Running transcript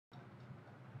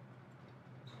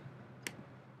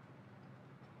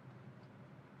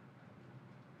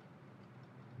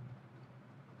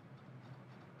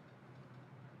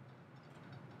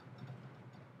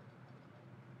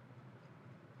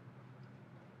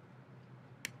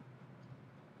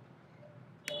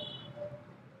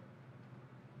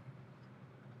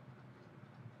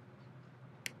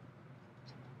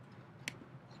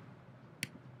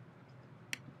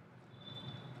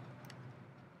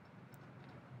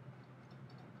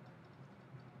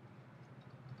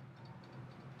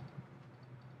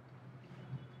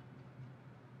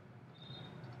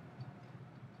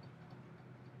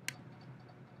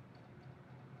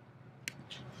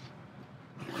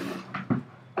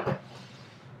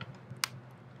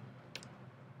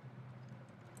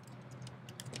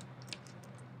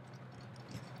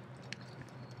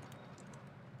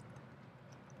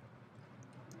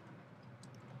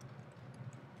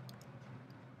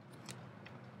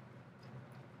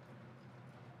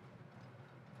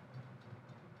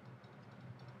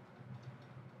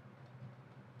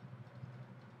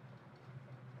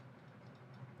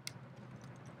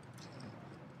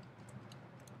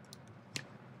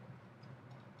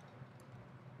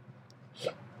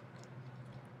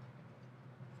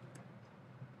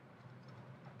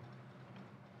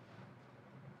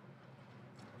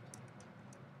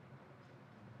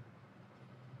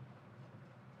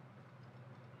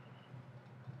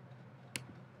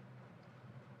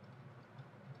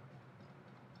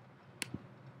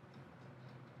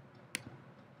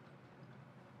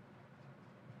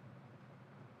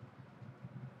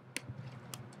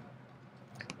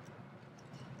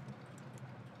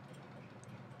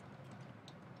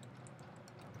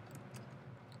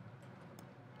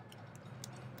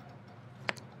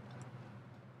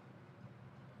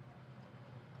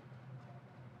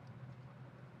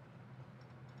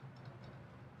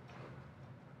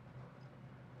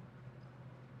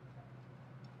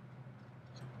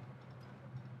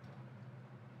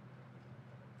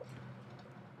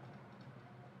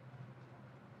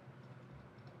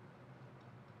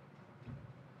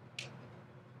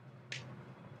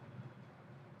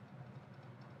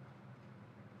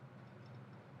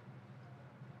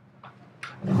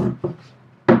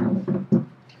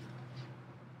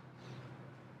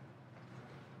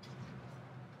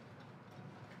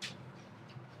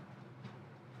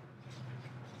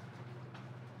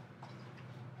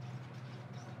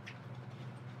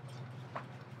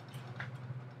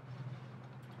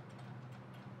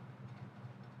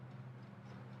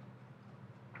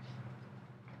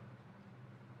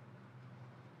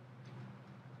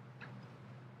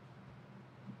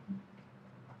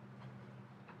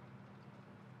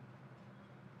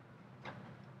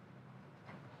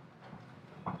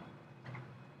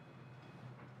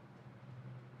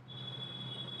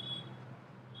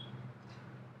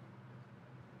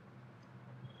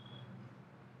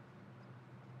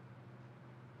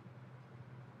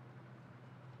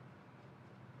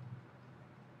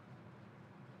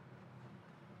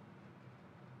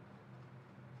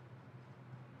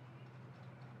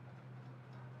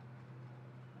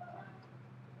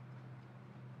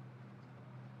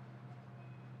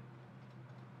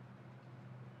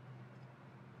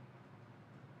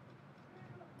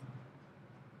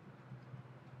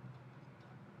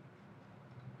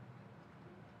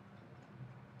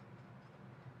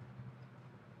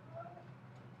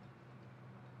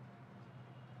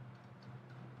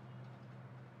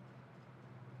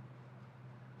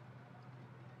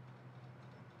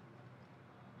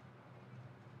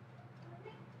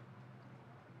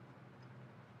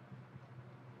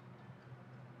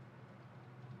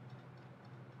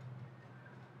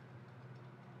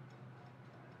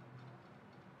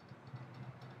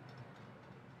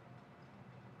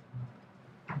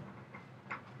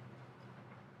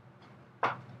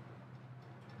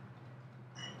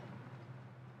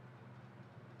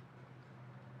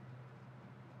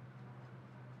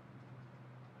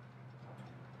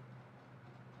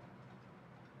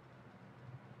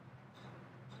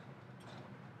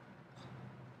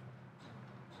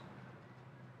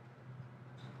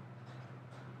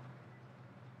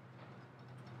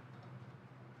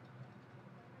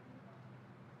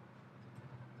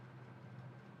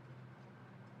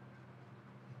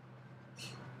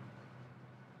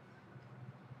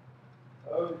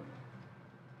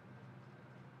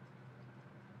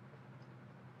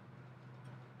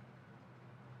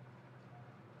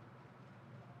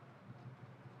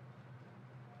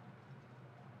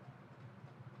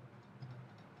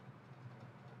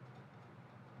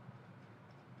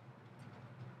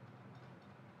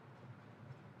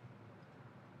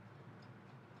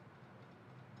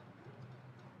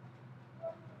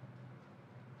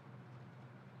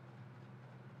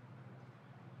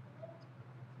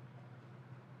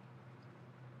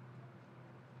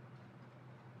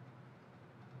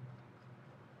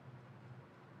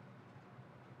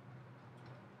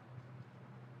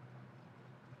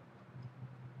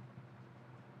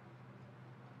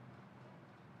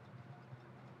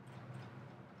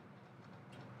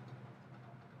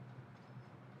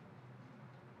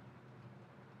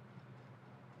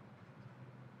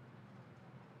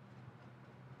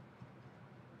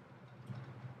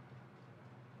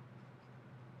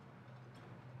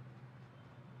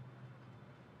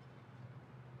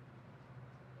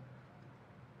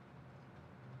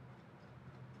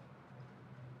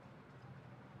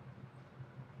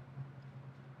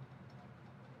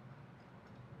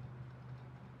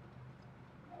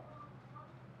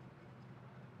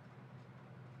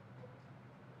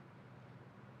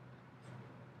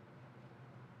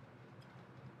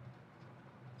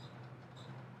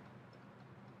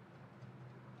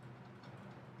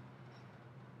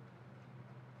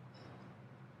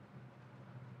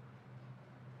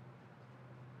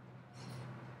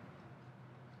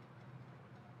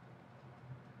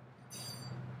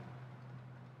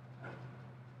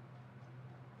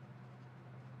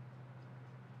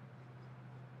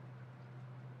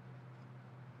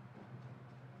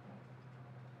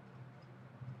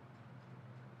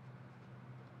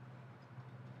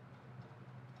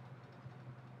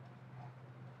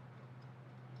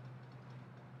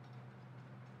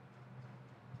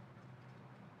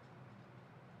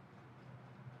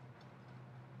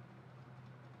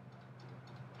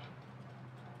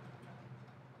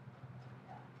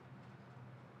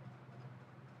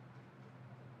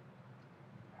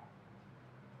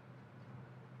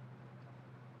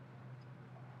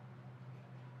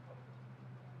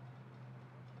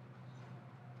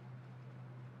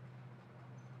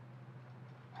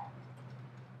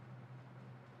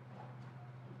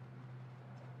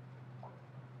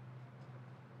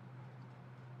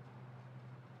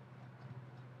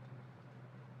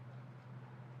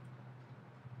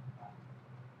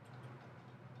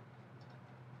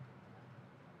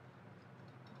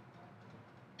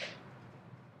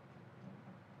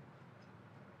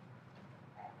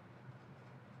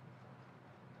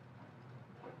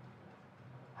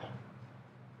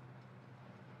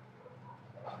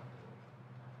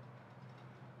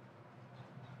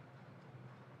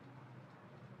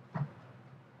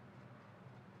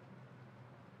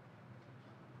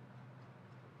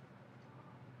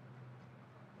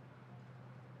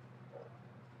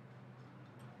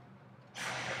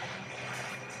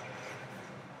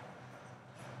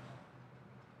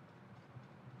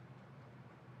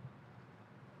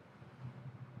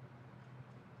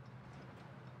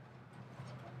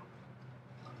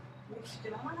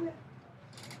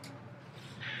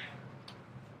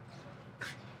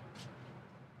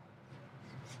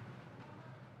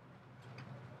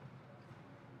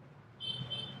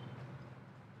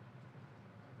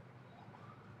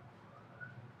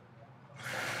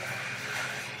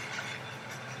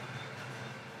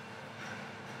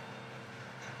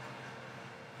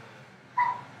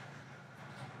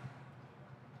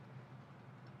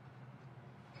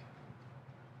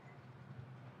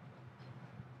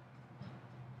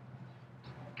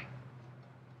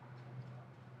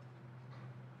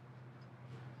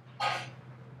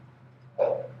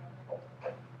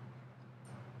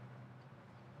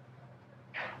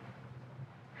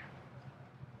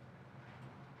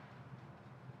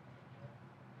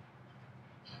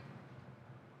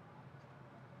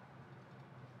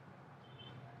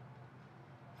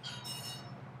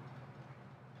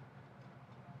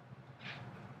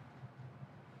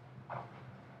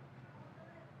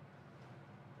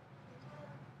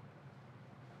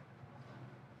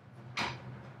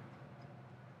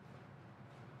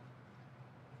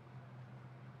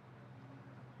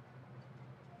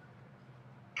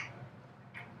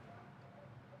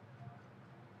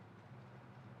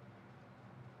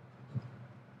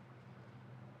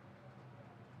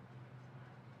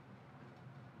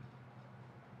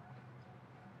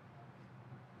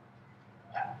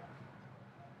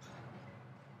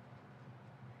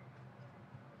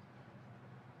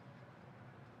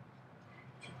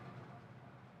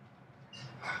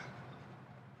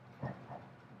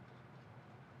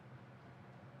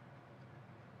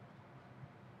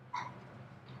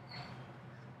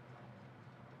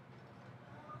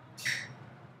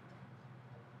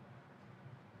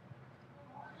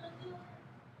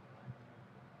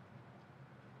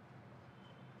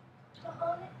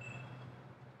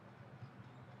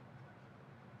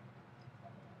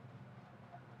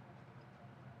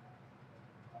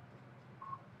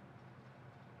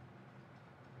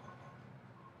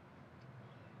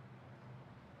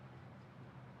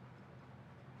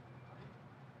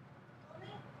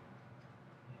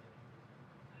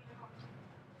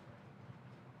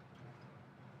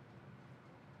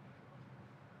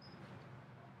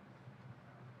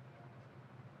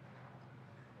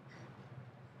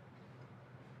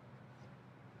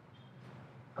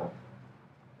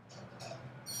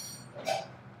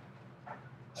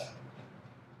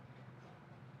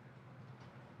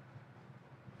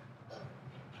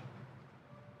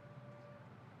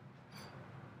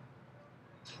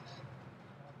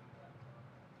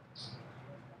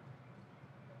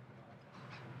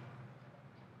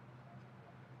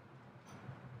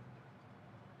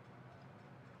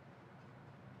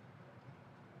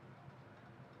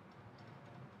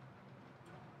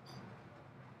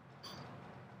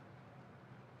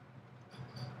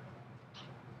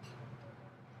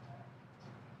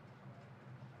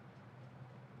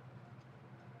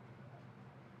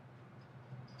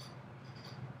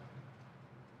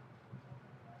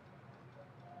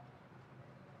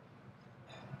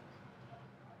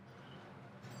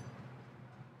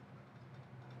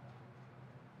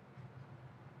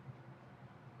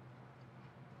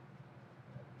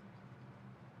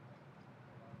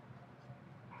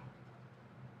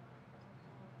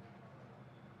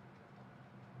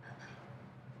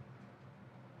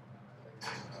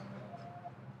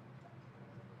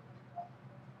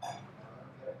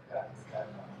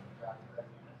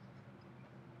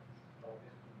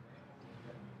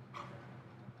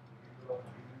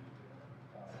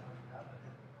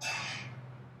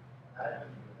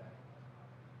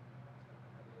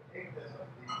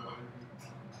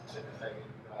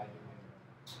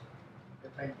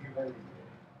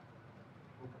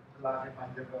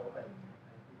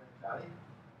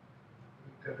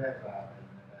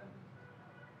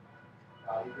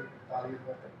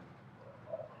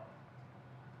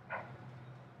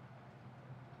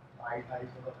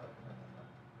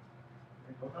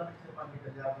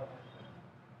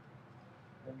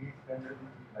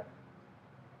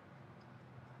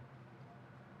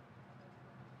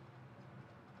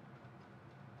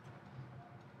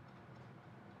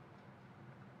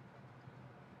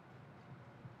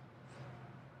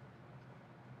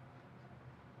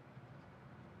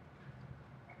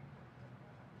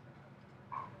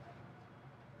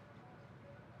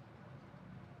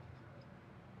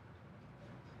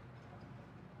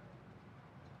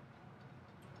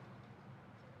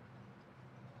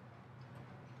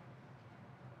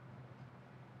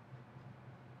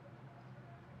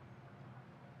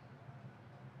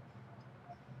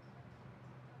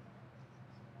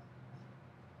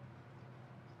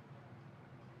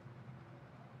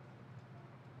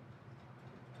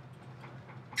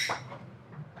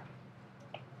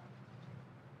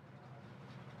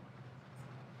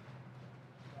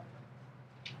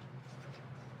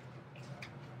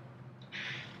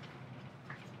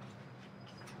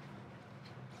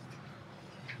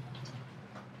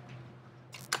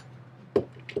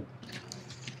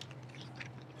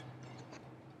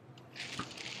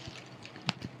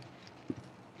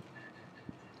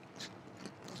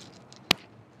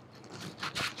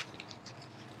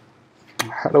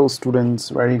Hello students,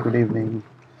 very good evening.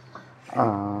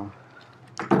 Uh,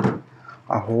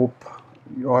 I hope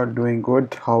you are doing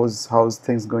good. How's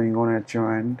things going on at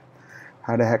your end?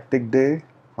 Had a hectic day?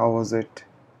 How was it?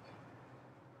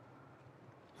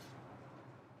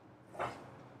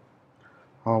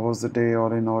 How was the day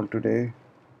all in all today?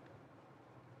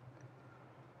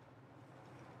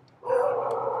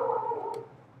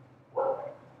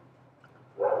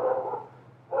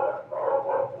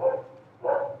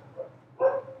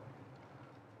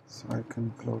 So I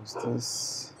can close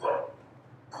this.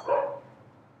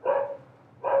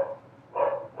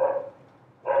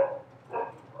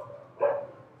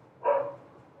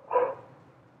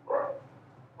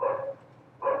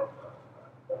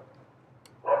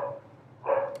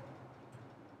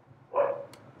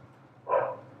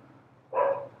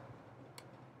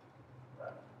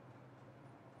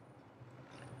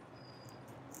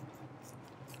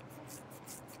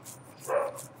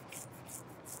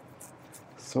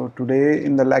 So today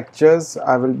in the lectures,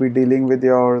 I will be dealing with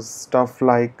your stuff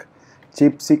like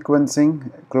chip sequencing,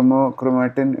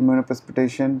 chromatin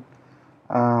immunoprecipitation,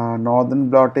 northern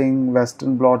blotting,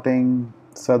 western blotting,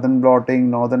 southern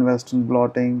blotting, northern western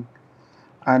blotting.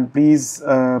 And please,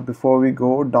 before we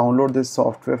go, download this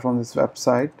software from this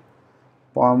website,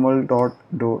 pymol.org.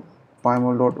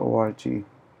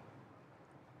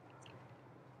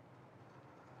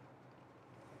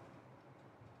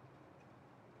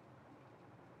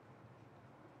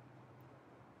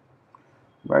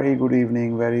 Very good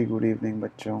evening,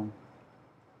 बच्चों.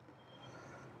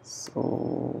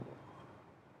 So,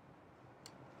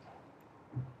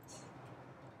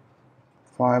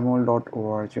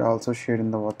 pymol.org. I also shared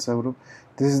in the WhatsApp group.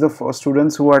 This is the first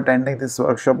students who are attending this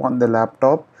workshop on the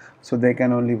laptop, so they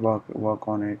can only work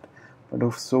on it. But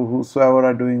whosoever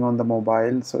are doing on the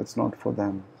mobile, so it's not for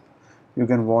them. You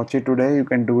can watch it today. You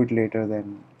can do it later.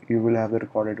 Then you will have the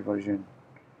recorded version.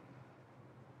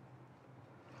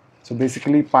 So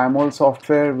basically, Pymol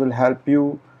software will help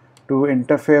you to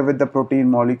interfere with the protein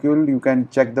molecule. You can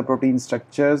check the protein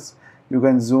structures. You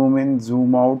can zoom in,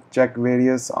 zoom out, check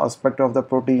various aspects of the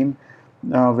protein,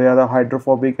 where the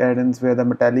hydrophobic addends, where the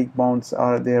metallic bonds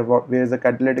are there, where the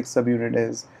catalytic subunit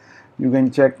is. You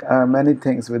can check many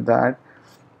things with that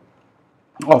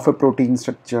of a protein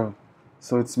structure.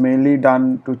 So it's mainly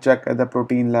done to check at the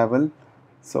protein level.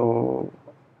 So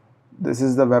this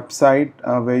is the website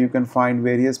where you can find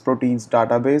various proteins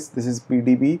database. This is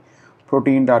PDB,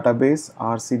 protein database,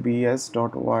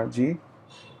 rcbs.org.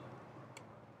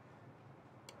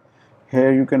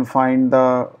 Here you can find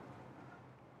the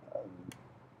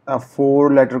a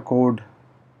 4-letter code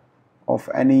of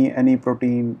any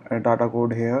protein data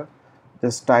code here.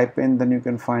 Just type in, then you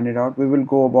can find it out. We will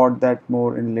go about that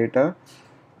more in later.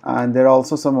 And there are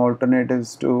also some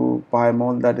alternatives to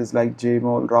Pymol, that is like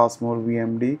Jmol, Rasmol,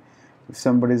 VMD. If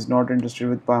somebody is not interested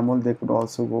with Pymol, they could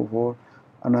also go for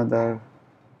another.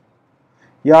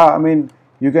 Yeah, I mean,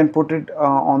 you can put it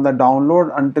on the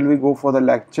download until we go for the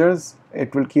lectures.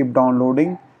 It will keep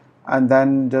downloading and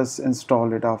then just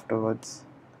install it afterwards.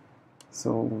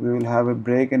 So we will have a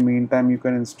break. In meantime, you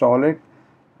can install it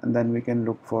and then we can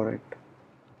look for it.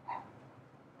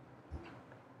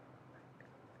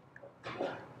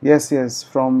 Yes,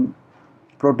 from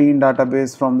protein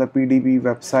database from the PDB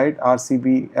website,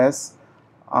 RCBS,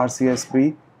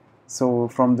 RCSB. So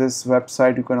from this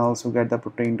website, you can also get the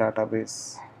protein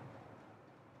database.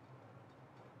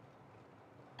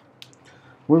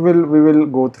 We will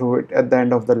go through it at the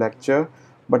end of the lecture,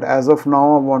 but as of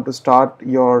now I want to start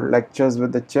your lectures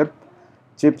with the chip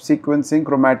sequencing,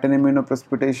 chromatin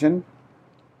immunoprecipitation,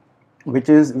 which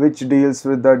deals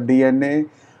with the DNA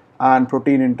and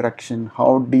protein interaction,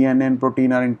 how DNA and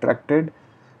protein are interacted.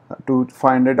 To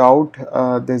find it out,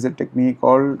 there's a technique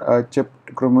called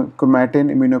chromatin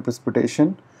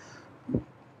immunoprecipitation.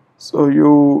 So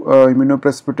you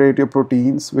immunoprecipitate your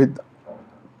proteins with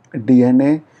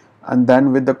DNA, and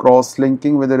then with the cross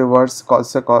linking with the reverse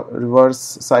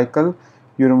cycle,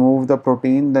 you remove the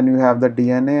protein, then you have the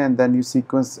DNA, and then you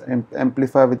sequence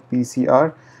amplify with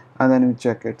PCR, and then you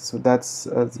check it. So that's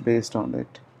based on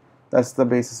it. That's the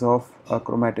basis of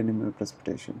chromatin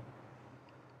immunoprecipitation.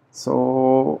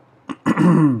 So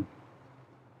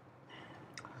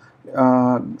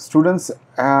students,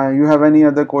 you have any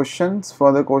other questions,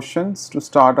 further questions to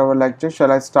start our lecture?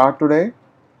 Shall I start today?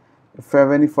 If you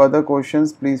have any further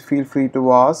questions, please feel free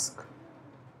to ask.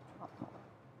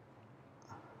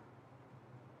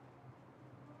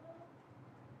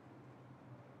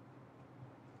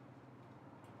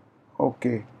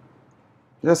 Okay,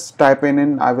 just type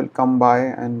in, I will come by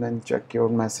and then check your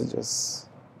messages.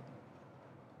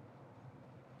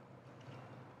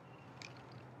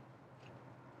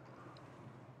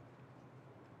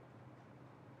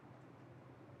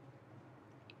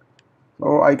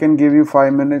 or I can give you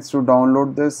 5 minutes to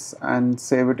download this and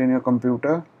save it in your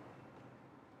computer.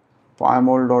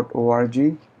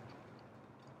 pymol.org.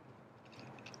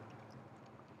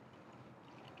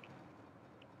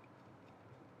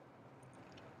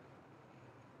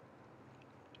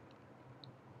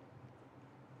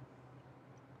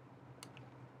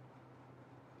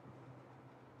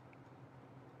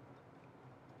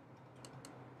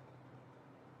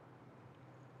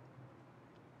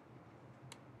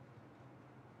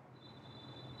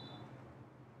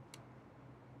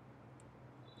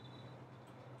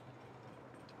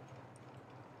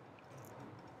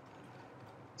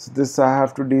 So this I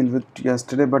have to deal with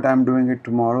yesterday, but I'm doing it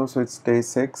tomorrow, so it's day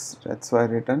 6. That's why I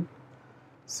written.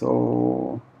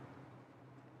 So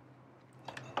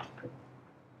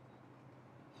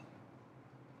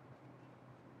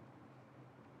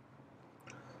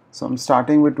I'm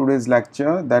starting with today's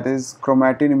lecture, that is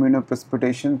chromatin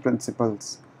immunoprecipitation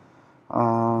principles.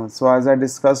 So as I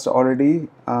discussed already,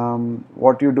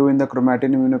 what you do in the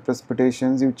chromatin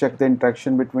immunoprecipitations, you check the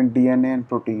interaction between DNA and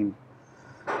protein.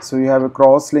 So you have a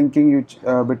cross-linking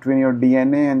between your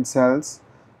DNA and cells.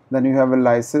 Then you have a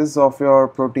lysis of your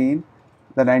protein.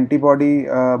 Then antibody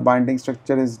binding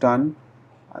structure is done.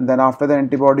 And then after the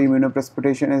antibody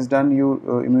immunoprecipitation is done, you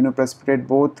immunoprecipitate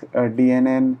both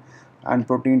DNA and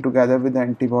protein together with the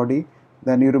antibody.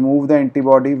 Then you remove the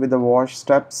antibody with the wash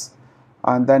steps.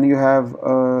 And then you have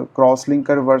a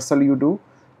cross-linker reversal you do,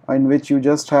 in which you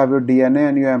just have your DNA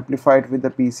and you amplify it with the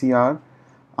PCR.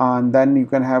 And then you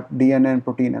can have DNA and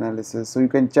protein analysis. So you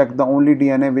can check the only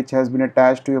DNA which has been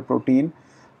attached to your protein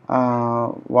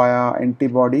via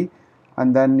antibody,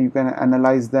 and then you can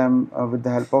analyze them with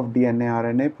the help of DNA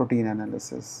RNA protein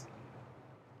analysis.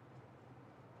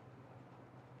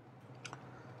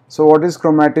 So what is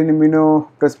chromatin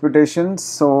immunoprecipitation?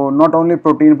 So not only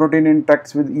protein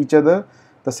interacts with each other,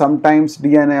 the sometimes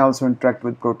DNA also interact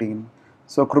with protein.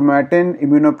 So chromatin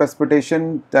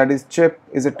immunoprecipitation, that is CHIP,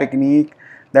 is a technique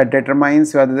that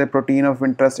determines whether the protein of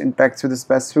interest interacts with a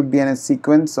specific DNA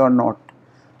sequence or not.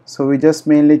 So we just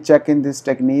mainly check in this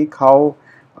technique how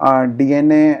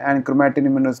DNA and chromatin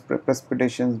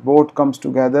immunoprecipitations both comes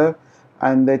together,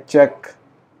 and they check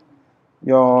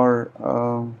your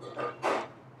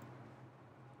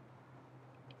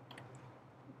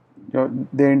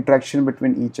the interaction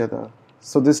between each other.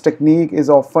 So this technique is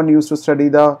often used to study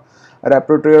the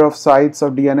repertoire of sites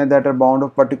of DNA that are bound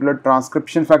of particular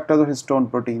transcription factors or histone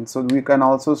proteins. So we can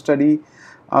also study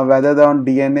whether on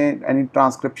DNA any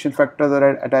transcription factors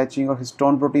are attaching or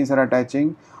histone proteins are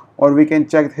attaching, or we can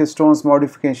check histones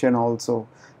modification also,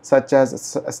 such as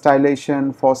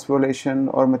acetylation, phosphorylation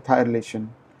or methylation.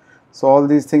 So all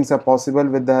these things are possible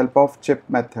with the help of CHIP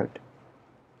method.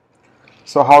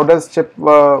 So how does CHIP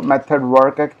method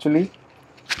work actually?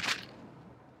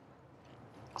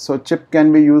 So CHIP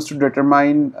can be used to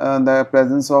determine the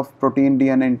presence of protein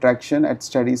DNA interaction at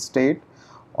steady state,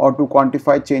 or to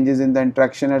quantify changes in the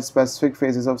interaction at specific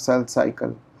phases of cell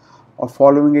cycle, or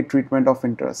following a treatment of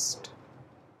interest.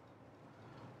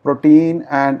 Protein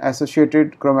and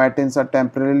associated chromatins are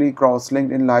temporarily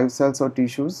cross-linked in live cells or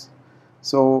tissues.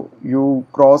 So you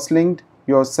cross-linked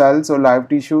your cells or live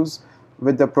tissues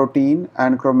with the protein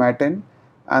and chromatin,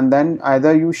 and then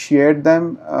either you shared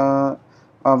them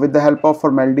with the help of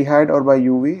formaldehyde or by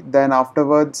UV. Then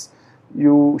afterwards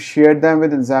you share them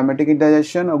with enzymatic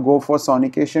indigestion or go for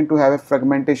sonication to have a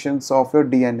fragmentations of your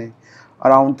DNA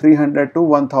around 300 to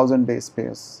 1000 base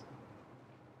pairs.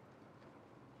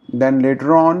 Then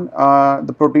later on,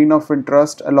 the protein of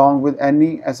interest along with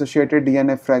any associated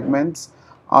DNA fragments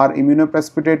are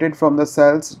immunoprecipitate from the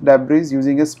cell's debris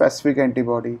using a specific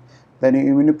antibody. Then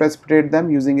you immunoprecipitate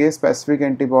them using a specific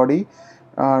antibody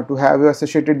to have your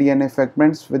associated DNA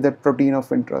fragments with the protein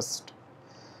of interest.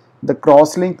 The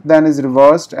cross-link then is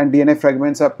reversed and DNA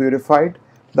fragments are purified.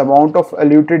 The amount of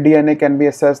eluted DNA can be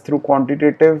assessed through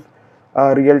quantitative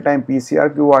real-time PCR,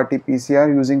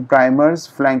 QRT-PCR, using primers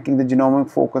flanking the genomic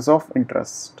focus of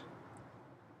interest.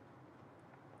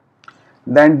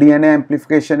 Then DNA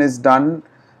amplification is done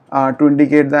to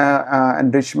indicate the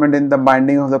enrichment in the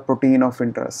binding of the protein of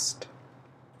interest.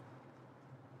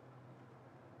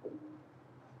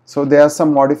 So there are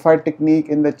some modified technique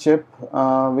in the CHIP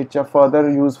which are further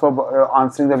used for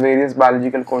answering the various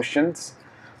biological questions,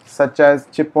 such as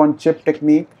chip-on-chip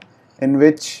technique, in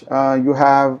which you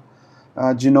have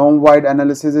genome-wide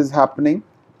analysis is happening.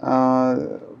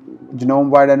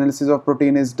 Genome-wide analysis of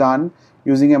protein is done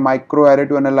using a microarray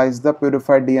to analyze the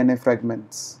purified DNA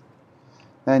fragments.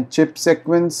 And chip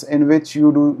sequence, in which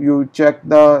you check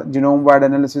the genome-wide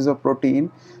analysis of protein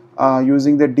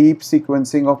using the deep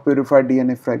sequencing of purified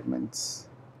DNA fragments.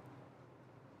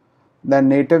 The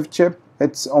native chip,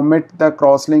 it's omit the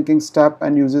cross-linking step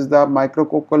and uses the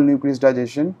micrococal nucleus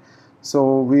digestion.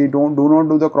 So we do not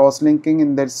do the cross-linking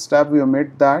in that step, we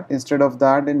omit that. Instead of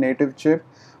that, in native chip,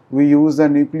 we use the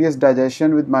nucleus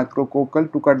digestion with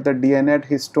micrococal to cut the DNA at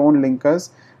histone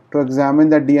linkers to examine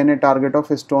the DNA target of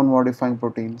histone modifying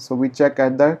protein. So we check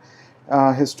at the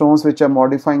histones which are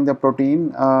modifying the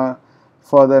protein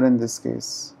further in this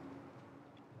case.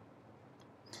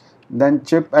 Then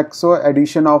chip exo,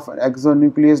 addition of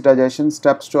exonuclease digestion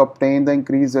steps to obtain the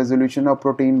increased resolution of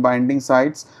protein binding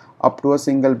sites up to a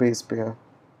single base pair.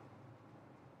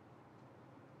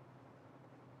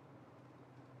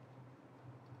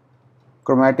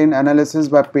 Chromatin analysis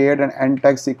by paired and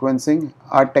end-tag sequencing.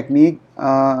 Our technique,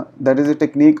 that is a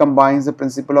technique, combines the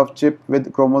principle of chip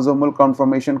with chromosomal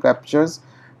conformation captures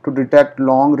to detect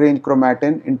long-range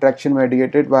chromatin interaction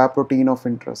mediated via protein of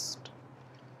interest.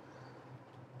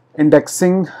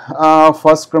 Indexing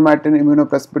first chromatin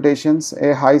immunoprecipitations,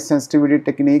 a high sensitivity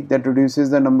technique that reduces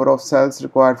the number of cells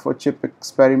required for chip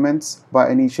experiments by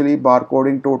initially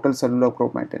barcoding total cellular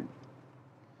chromatin.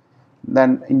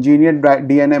 Then engineered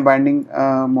DNA binding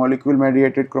molecule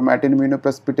mediated chromatin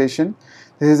immunoprecipitation.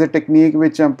 This is a technique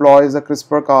which employs a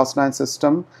CRISPR-Cas9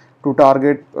 system to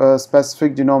target a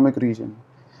specific genomic region.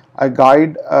 A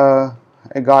guide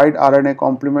RNA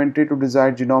complementary to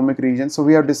desired genomic region. So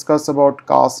we have discussed about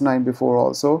Cas9 before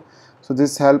also. So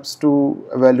this helps to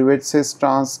evaluate cis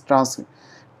transacting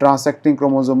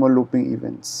chromosomal looping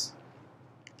events.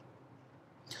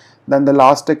 Then the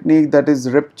last technique, that is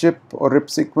RIP chip or RIP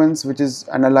sequence, which is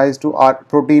analyzed to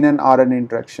protein and RNA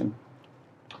interaction,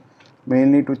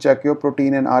 mainly to check your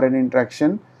protein and RNA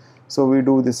interaction. So we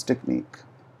do this technique.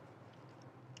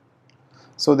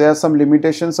 So there are some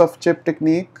limitations of chip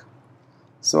technique.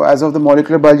 So as of the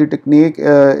molecular biology technique,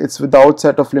 it's without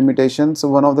set of limitations. So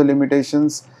one of the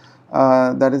limitations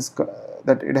that is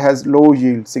that it has low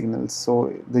yield signals.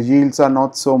 So the yields are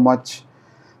not so much.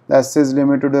 The assay is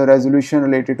limited to the resolution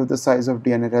related to the size of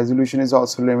DNA. Resolution is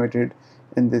also limited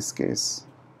in this case.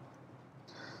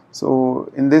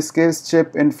 So in this case,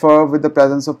 chip infer with the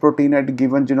presence of protein at a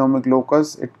given genomic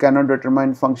locus. It cannot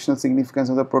determine functional significance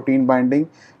of the protein binding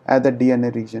at the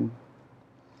DNA region.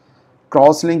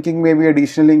 Cross-linking may be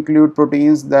additionally include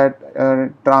proteins that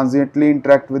transiently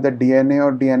interact with the DNA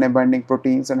or DNA binding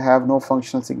proteins and have no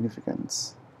functional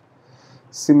significance.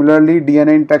 Similarly,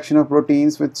 DNA interaction of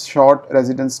proteins with short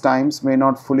residence times may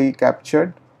not fully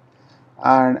captured,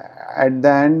 and at the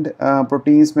end,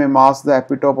 proteins may mask the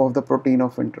epitope of the protein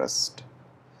of interest.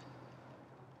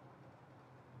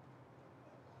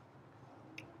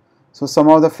 So some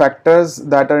of the factors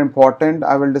that are important,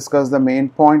 I will discuss the main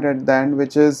point at the end,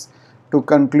 which is to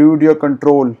conclude your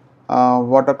control,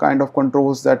 what are kind of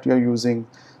controls that you are using.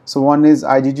 So one is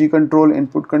IgG control,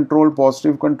 input control,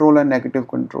 positive control and negative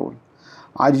control.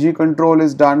 IgG control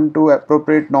is done to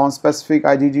appropriate non-specific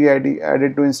IgG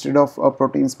added to instead of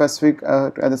protein specific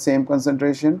at the same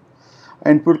concentration.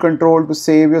 Input control to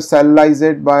save your cell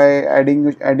lysate by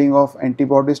adding of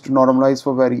antibodies to normalize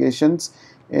for variations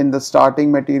in the starting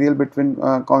material between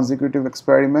consecutive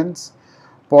experiments.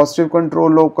 Positive control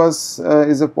locus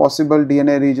is a possible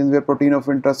DNA region where protein of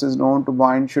interest is known to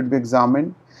bind should be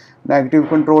examined. Negative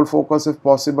control focus, if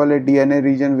possible, a DNA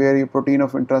region where your protein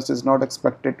of interest is not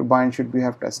expected to bind should be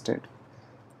have tested.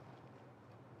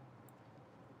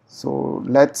 So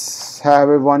let's have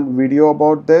one video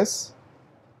about this.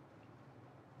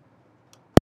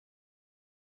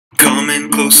 Come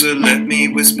in closer, let me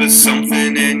whisper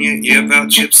something in your ear about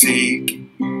ChipSeek.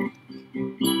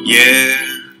 Yeah,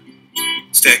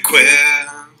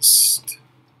 StatQuest.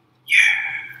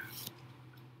 Yeah.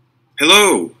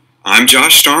 Hello, I'm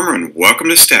Josh Starmer and welcome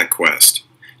to StatQuest.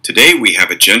 Today we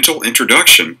have a gentle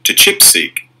introduction to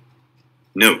ChipSeek.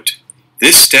 Note,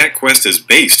 this StatQuest is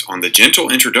based on the gentle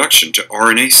introduction to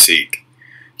RNA-seq,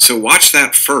 so watch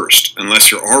that first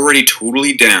unless you're already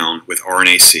totally down with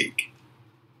RNA-seq.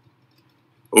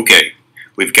 Okay,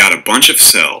 we've got a bunch of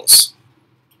cells.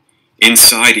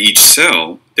 Inside each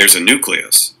cell, there's a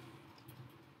nucleus.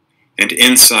 And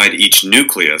inside each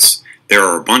nucleus, there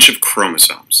are a bunch of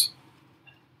chromosomes.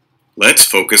 Let's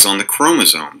focus on the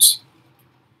chromosomes.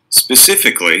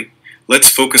 Specifically, let's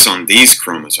focus on these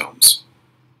chromosomes.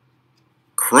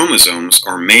 Chromosomes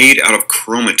are made out of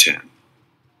chromatin.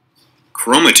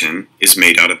 Chromatin is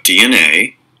made out of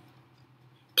DNA,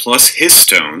 plus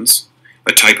histones,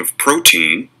 a type of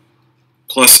protein,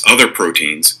 plus other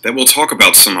proteins that we'll talk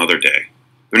about some other day.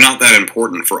 They're not that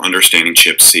important for understanding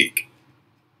ChipSeek.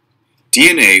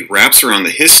 DNA wraps around the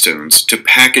histones to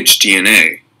package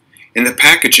DNA, and the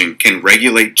packaging can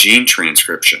regulate gene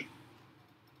transcription.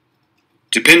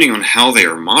 Depending on how they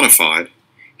are modified,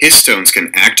 histones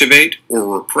can activate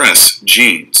or repress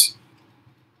genes.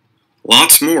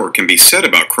 Lots more can be said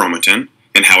about chromatin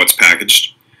and how it's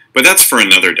packaged, but that's for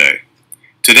another day.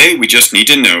 Today we just need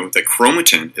to know that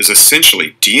chromatin is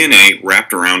essentially DNA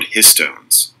wrapped around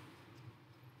histones.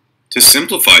 To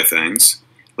simplify things,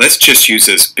 let's just use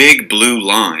this big blue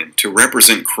line to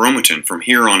represent chromatin from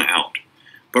here on out,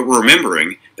 but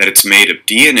remembering that it's made of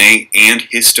DNA and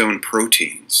histone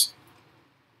proteins.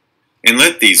 And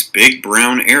let these big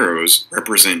brown arrows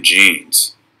represent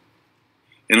genes.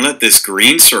 And let this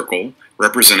green circle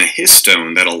represent a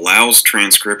histone that allows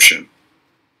transcription.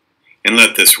 And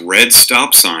let this red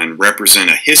stop sign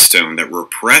represent a histone that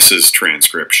represses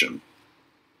transcription.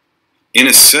 In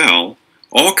a cell,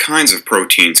 all kinds of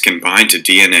proteins can bind to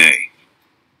DNA.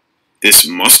 This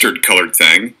mustard-colored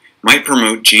thing might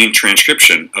promote gene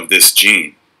transcription of this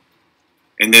gene.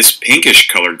 And this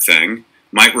pinkish-colored thing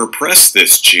might repress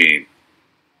this gene.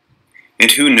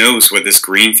 And who knows what this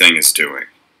green thing is doing?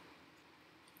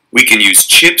 We can use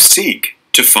ChIP-seq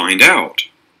to find out.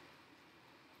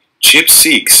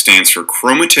 ChIP-seq stands for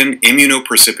Chromatin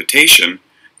Immunoprecipitation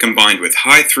combined with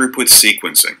high-throughput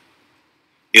sequencing.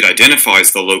 It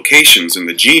identifies the locations in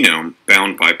the genome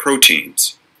bound by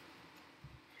proteins.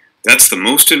 That's the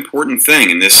most important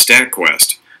thing in this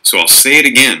StatQuest, so I'll say it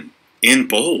again, in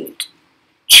bold.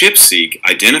 ChIP-seq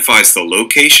identifies the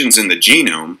locations in the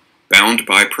genome bound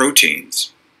by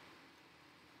proteins.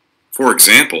 For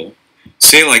example,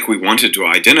 say like we wanted to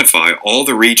identify all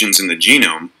the regions in the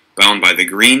genome bound by the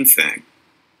green thing.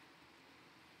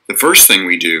 The first thing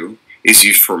we do is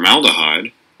use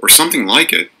formaldehyde, or something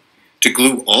like it, to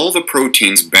glue all the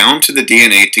proteins bound to the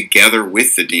DNA together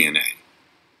with the DNA.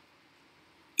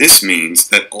 This means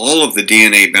that all of the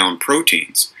DNA-bound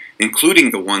proteins, including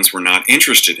the ones we're not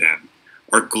interested in,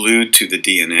 are glued to the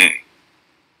DNA.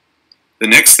 The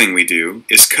next thing we do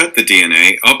is cut the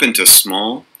DNA up into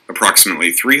small,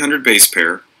 approximately 300 base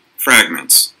pair,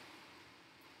 fragments.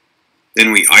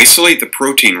 Then we isolate the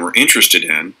protein we're interested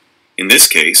in this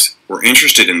case, we're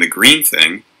interested in the green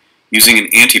thing, using an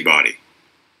antibody.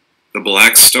 The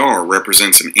black star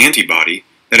represents an antibody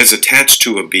that is attached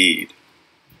to a bead.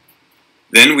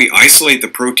 Then we isolate the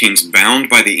proteins bound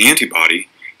by the antibody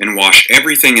and wash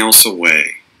everything else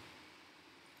away.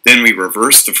 Then we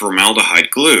reverse the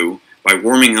formaldehyde glue by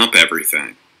warming up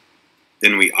everything.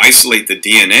 Then we isolate the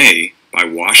DNA by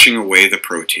washing away the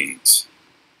proteins,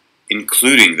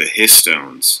 including the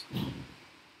histones.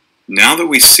 Now that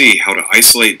we see how to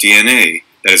isolate DNA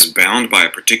that is bound by a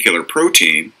particular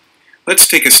protein, let's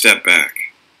take a step back.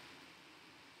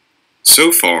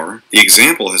 So far, the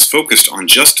example has focused on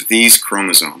just these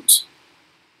chromosomes.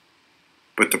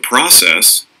 But the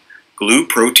process, glue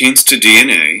proteins to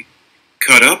DNA,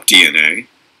 cut up DNA,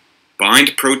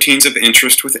 bind proteins of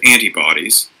interest with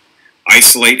antibodies,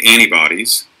 isolate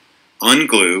antibodies,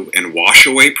 unglue and wash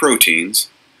away proteins,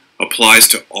 applies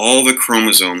to all the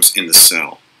chromosomes in the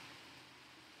cell.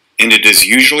 And it is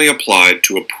usually applied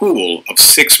to a pool of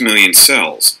 6 million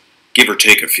cells, give or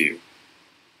take a few.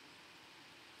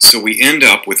 So we end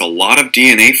up with a lot of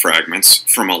DNA fragments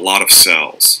from a lot of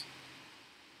cells.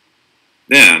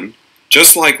 Then,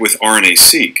 just like with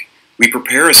RNA-seq, we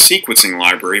prepare a sequencing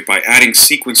library by adding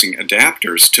sequencing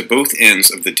adapters to both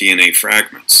ends of the DNA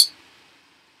fragments.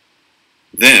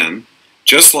 Then,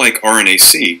 just like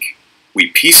RNA-seq,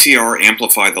 we PCR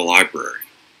amplify the library,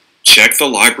 check the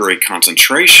library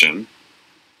concentration,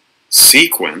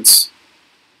 sequence,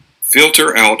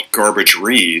 filter out garbage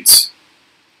reads,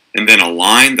 and then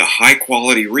align the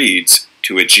high-quality reads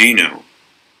to a genome.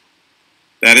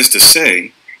 That is to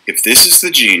say, if this is the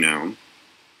genome,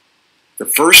 the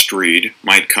first read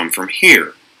might come from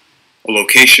here, a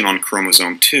location on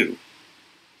chromosome 2.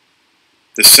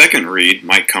 The second read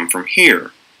might come from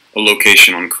here, a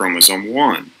location on chromosome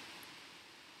 1.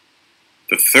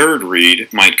 The third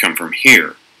read might come from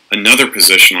here, another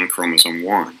position on chromosome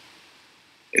 1,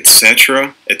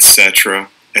 etc., etc.,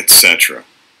 etc.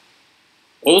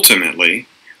 Ultimately,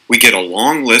 we get a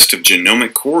long list of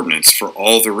genomic coordinates for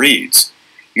all the reads,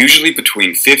 usually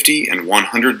between 50 and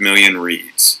 100 million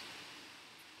reads.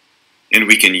 And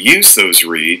we can use those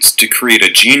reads to create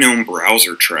a genome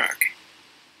browser track.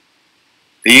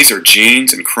 These are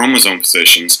genes and chromosome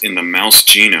positions in the mouse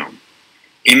genome,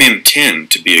 MM10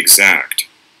 to be exact.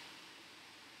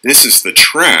 This is the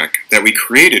track that we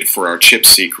created for our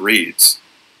ChIP-seq reads.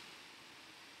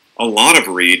 A lot of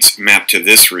reads map to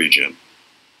this region,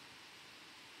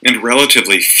 and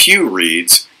relatively few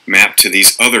reads map to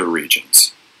these other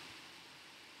regions.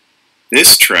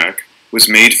 This track was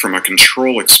made from a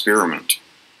control experiment.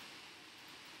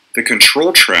 The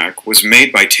control track was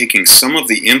made by taking some of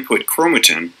the input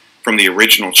chromatin from the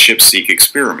original ChIP-seq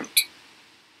experiment.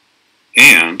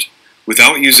 And,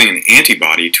 without using an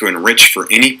antibody to enrich for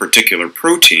any particular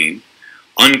protein,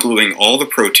 ungluing all the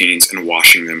proteins and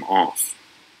washing them off.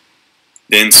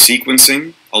 Then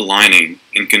sequencing, aligning,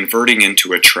 and converting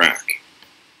into a track.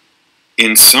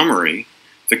 In summary,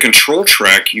 the control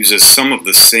track uses some of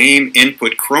the same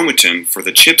input chromatin for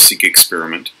the ChIP-seq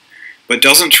experiment, but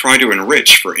doesn't try to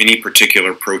enrich for any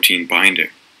particular protein binding.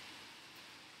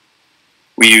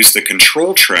 We use the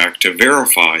control track to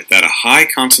verify that a high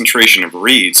concentration of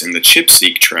reads in the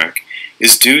ChIP-seq track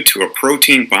is due to a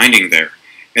protein binding there,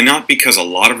 and not because a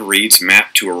lot of reads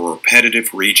map to a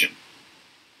repetitive region.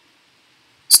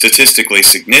 Statistically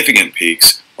significant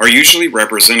peaks are usually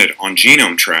represented on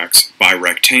genome tracks by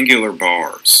rectangular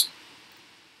bars.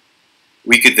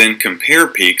 We could then compare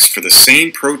peaks for the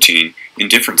same protein in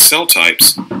different cell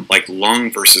types, like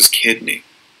lung versus kidney.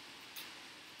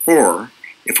 Or,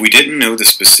 if we didn't know the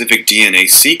specific DNA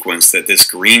sequence that this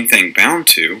green thing bound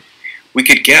to, we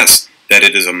could guess that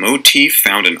it is a motif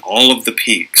found in all of the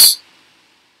peaks.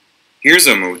 Here's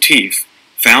a motif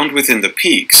found within the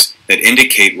peaks that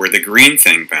indicate where the green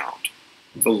thing bound.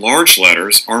 The large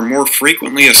letters are more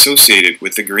frequently associated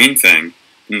with the green thing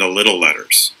than the little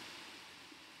letters.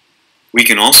 We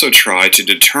can also try to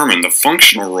determine the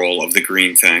functional role of the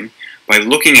green thing by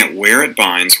looking at where it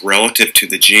binds relative to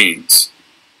the genes.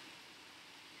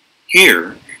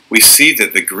 Here, we see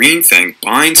that the green thing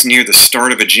binds near the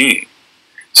start of a gene,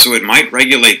 so it might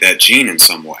regulate that gene in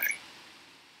some way.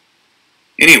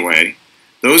 Anyway,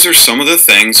 those are some of the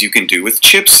things you can do with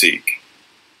ChIP-seq.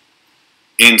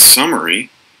 In summary,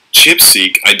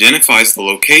 ChIP-seq identifies the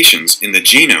locations in the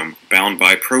genome bound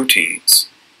by proteins.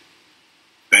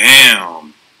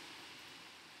 Bam!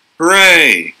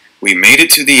 Hooray! We made it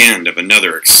to the end of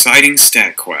another exciting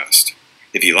stat quest.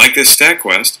 If you like this stat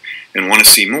quest and want to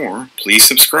see more, please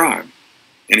subscribe.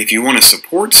 And if you want to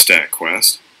support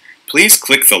StatQuest, please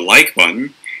click the like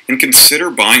button and consider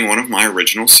buying one of my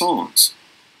original songs.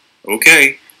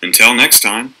 Okay, until next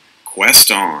time,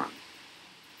 quest on.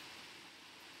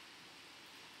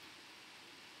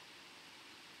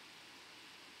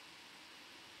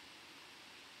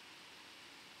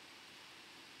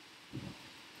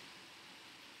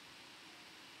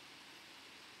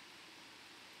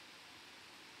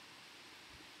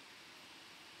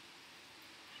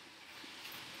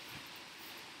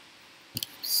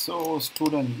 So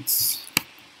students,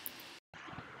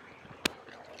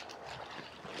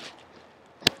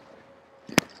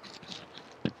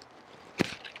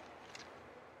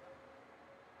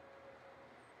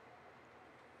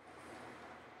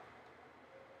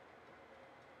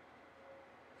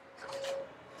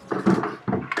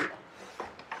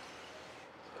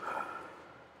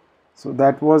 so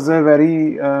that was a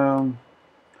very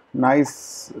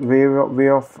nice way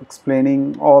of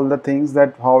explaining all the things,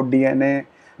 that how DNA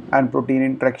and protein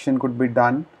interaction could be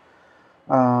done,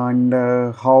 and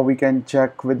how we can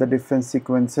check with the different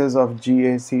sequences of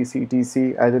GAC,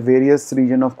 CTC at the various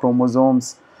region of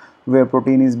chromosomes where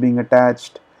protein is being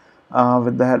attached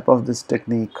with the help of this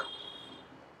technique,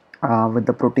 with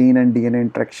the protein and DNA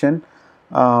interaction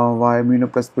via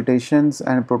immunoprecipitations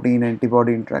and protein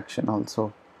antibody interaction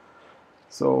also.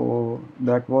 So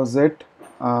that was it.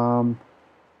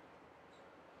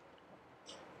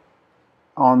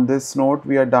 On this note,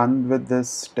 we are done with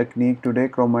this technique today,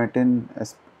 chromatin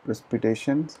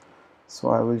precipitations. So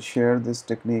I will share this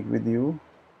technique with you.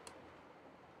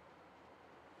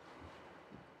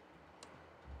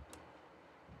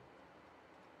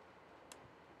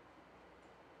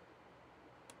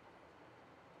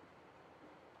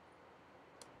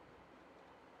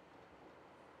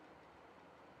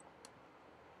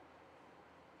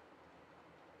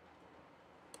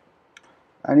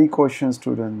 Any questions,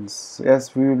 students?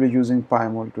 Yes, we will be using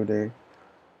PyMol today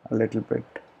a little bit.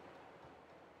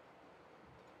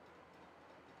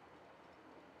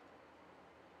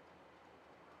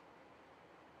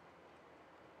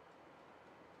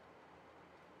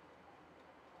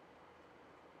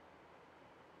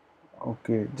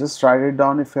 Okay, just write it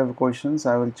down if you have questions.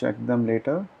 I will check them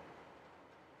later.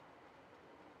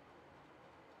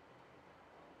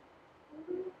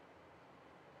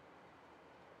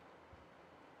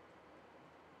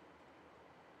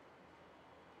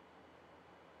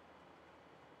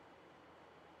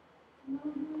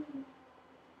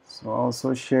 So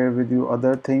also share with you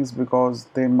other things because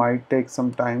they might take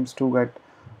some times to get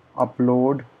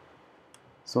upload.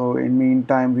 So in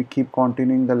meantime, we keep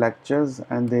continuing the lectures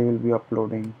and they will be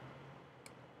uploading.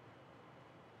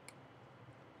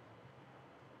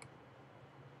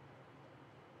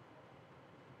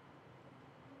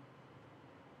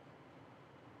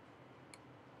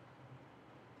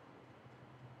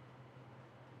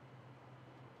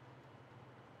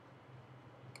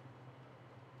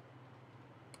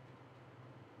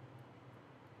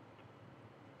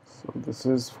 So this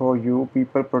is for you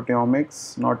people,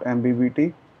 proteomics, not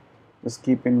MBBT. Just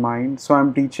keep in mind. So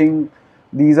I'm teaching,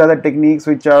 these are the techniques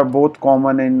which are both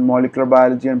common in molecular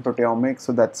biology and proteomics.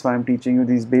 So that's why I'm teaching you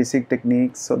these basic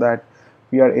techniques so that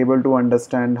we are able to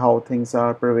understand how things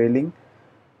are prevailing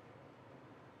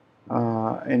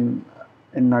in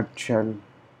nutshell.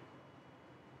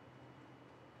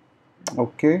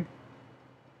 Okay.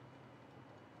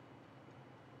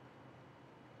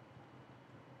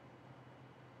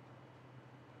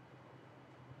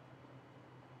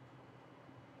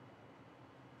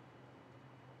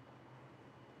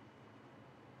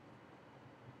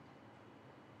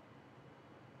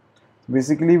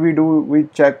 Basically, we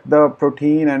check the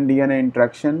protein and DNA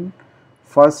interaction.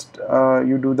 First,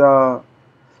 you do the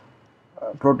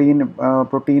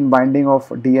protein binding of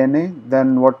DNA.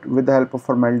 Then what, with the help of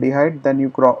formaldehyde, then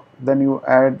you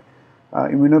add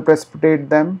immunoprecipitate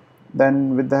them.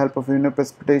 Then with the help of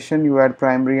immunoprecipitation, you add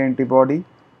primary antibody.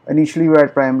 Initially, you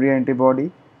add primary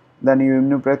antibody. Then you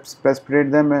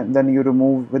immunoprecipitate them, and then you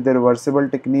remove with the reversible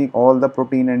technique all the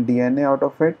protein and DNA out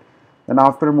of it. Then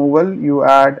after removal, you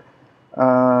add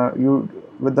you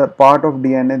with the part of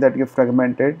DNA that you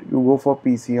fragmented, you go for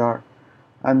PCR,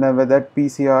 and then with that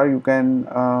PCR you can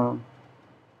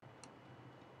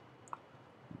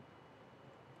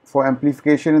for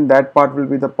amplification, and that part will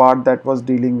be the part that was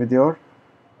dealing with your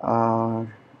uh,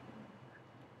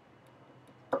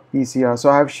 PCR. So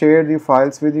I have shared the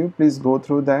files with you. Please go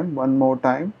through them one more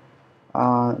time,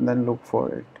 and then look for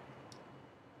it.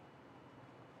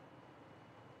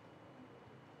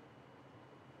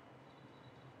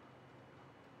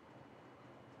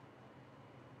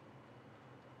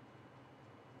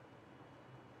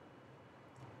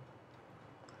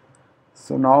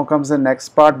 So now comes the next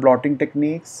part, blotting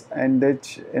techniques, and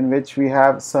in which we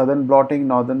have southern blotting,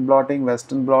 northern blotting,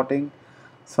 western blotting,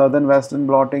 southern western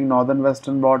blotting, northern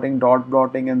western blotting, dot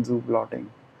blotting, and zoo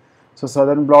blotting. So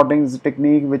southern blotting is a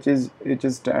technique which is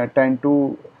tend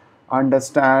to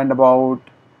understand about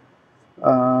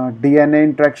DNA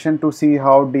interaction, to see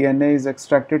how DNA is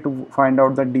extracted, to find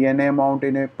out the DNA amount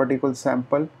in a particular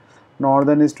sample.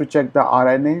 Northern is to check the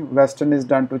RNA, western is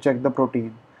done to check the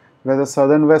protein. Where the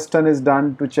southern western is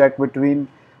done to check between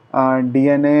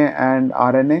DNA and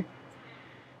RNA,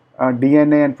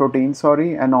 DNA and protein,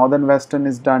 sorry, and northern western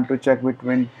is done to check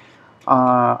between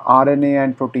RNA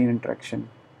and protein interaction.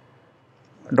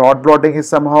 Dot blotting is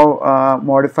somehow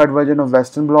modified version of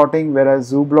Western blotting, whereas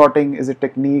zoo blotting is a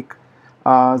technique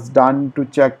done to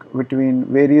check between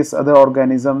various other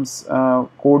organisms,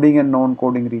 coding and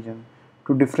non-coding region.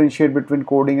 To differentiate between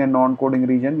coding and non-coding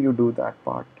region, you do that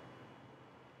part.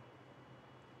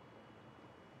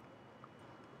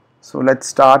 So let's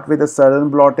start with the southern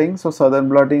blotting. So southern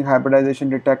blotting hybridization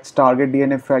detects target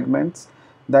DNA fragments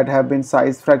that have been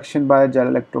size fractioned by gel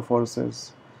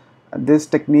electrophoresis. This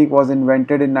technique was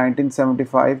invented in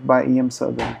 1975 by E.M.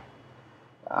 Southern.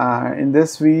 In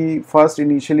this, we first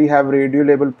initially have radio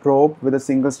label probe with a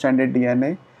single stranded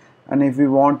DNA, and if we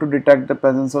want to detect the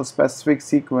presence of specific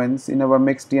sequence in our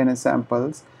mixed DNA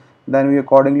samples, then we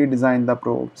accordingly design the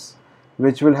probes,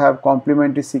 which will have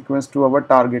complementary sequence to our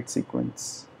target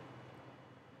sequence.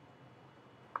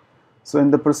 So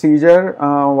in the procedure,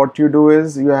 what you do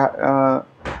is you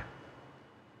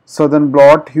southern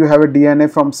blot, you have a DNA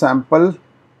from sample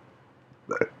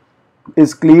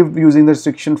is cleaved using the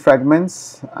restriction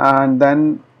fragments, and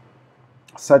then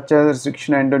such as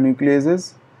restriction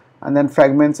endonucleases, and then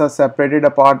fragments are separated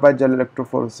apart by gel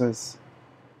electrophoresis,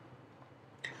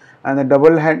 and the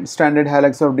double stranded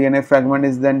helix of DNA fragment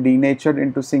is then denatured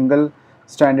into single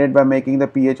stranded by making the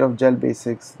pH of gel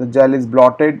basics. The gel is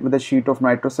blotted with a sheet of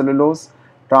nitrocellulose,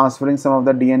 transferring some of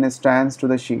the DNA strands to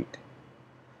the sheet.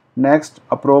 Next,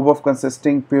 a probe of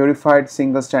consisting purified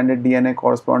single stranded DNA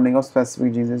corresponding of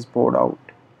specific genes is poured out.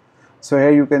 So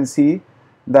here you can see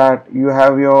that you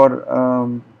have your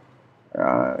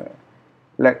uh,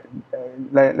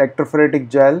 electrophoretic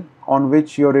gel on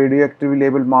which your radioactively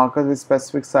labeled markers with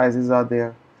specific sizes are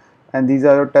there, and these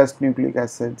are your test nucleic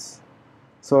acids.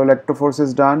 So electrophorese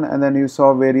is done, and then you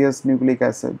saw various nucleic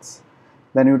acids.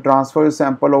 Then you transfer your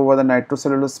sample over the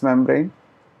nitrocellulose membrane.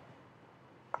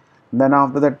 Then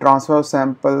after the transfer of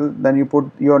sample, then you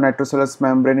put your nitrocellulose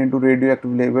membrane into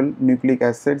radioactive labeled nucleic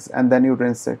acids, and then you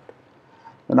rinse it.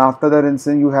 Then after the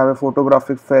rinsing, you have a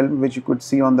photographic film which you could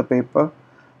see on the paper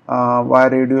via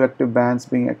radioactive bands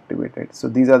being activated. So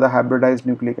these are the hybridized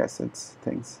nucleic acids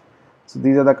things. So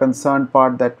these are the concerned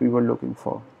part that we were looking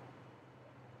for.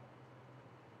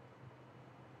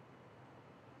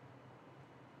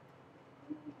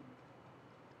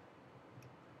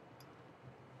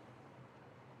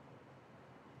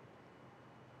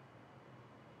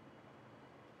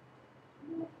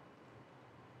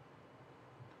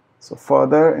 So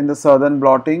further in the southern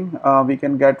blotting, we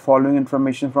can get following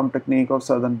information from technique of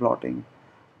southern blotting.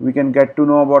 We can get to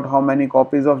know about how many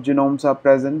copies of genomes are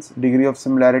present, degree of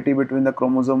similarity between the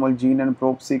chromosomal gene and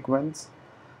probe sequence.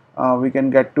 We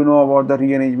can get to know about the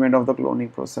rearrangement of the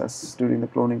cloning process during the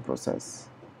cloning process.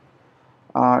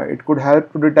 It could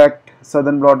help to detect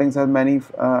southern blottings has many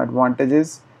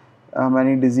advantages.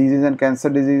 Many diseases and cancer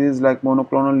diseases like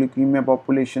monoclonal leukemia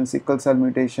population, sickle cell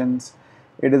mutations.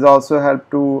 It is also helped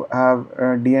to have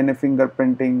DNA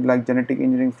fingerprinting like genetic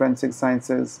engineering, forensic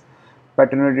sciences,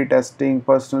 paternity testing,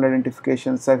 personal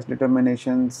identification, sex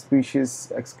determination,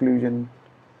 species exclusion.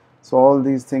 So all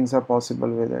these things are possible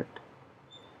with it.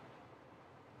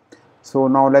 So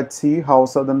now let's see how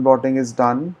southern blotting is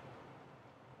done.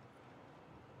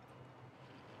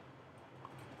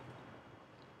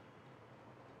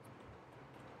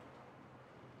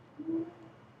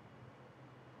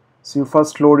 So you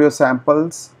first load your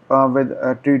samples with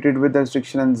treated with the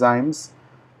restriction enzymes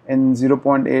in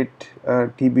 0.8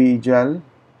 TB gel.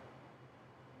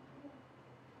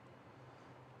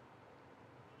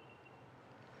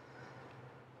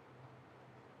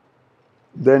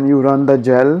 Then you run the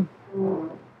gel.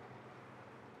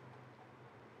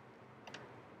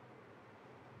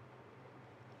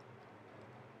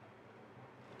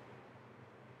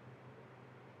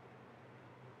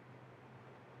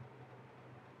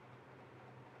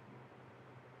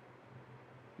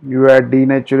 You add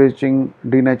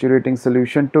denaturating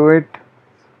solution to it,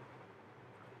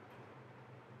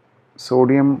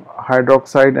 sodium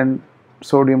hydroxide and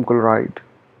sodium chloride.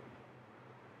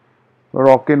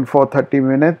 Rock in for 30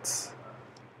 minutes.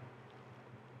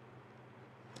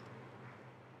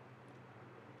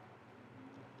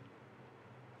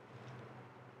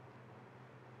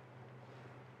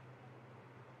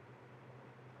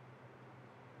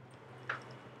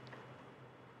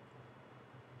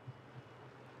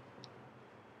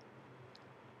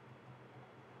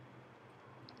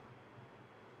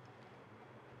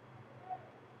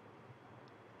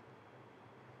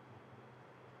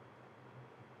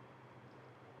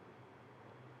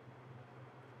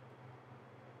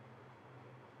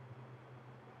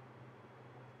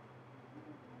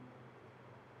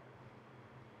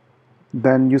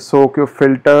 Then you soak your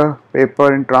filter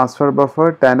paper in transfer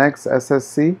buffer 10x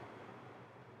SSC.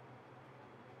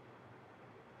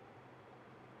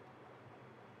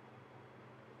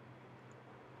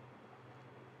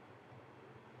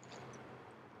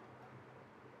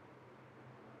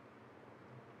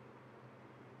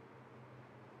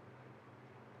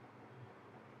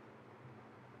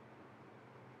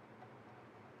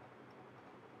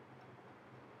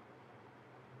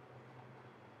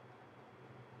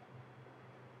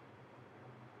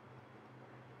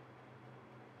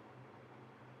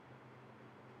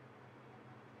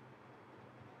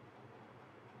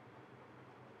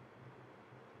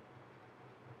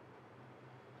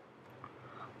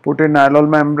 Put a nylon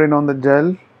membrane on the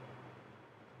gel.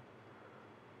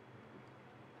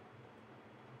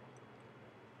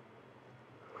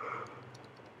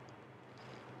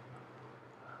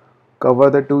 Cover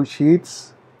the two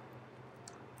sheets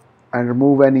and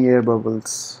remove any air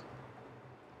bubbles.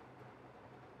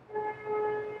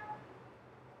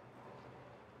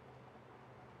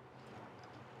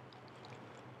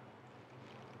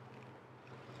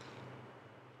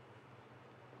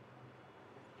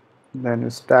 Then you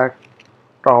stack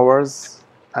towers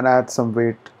and add some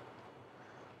weight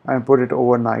and put it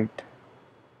overnight.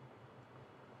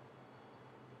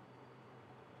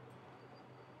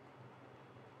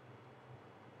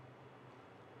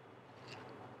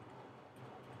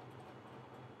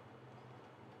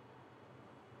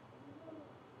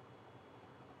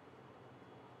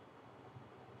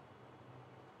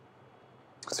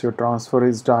 So your transfer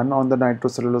is done on the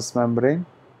nitrocellulose membrane.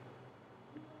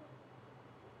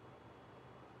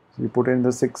 So you put in the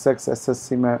 6x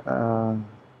SSC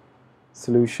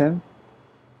solution.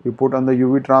 You put on the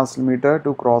UV transmitter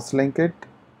to cross-link it.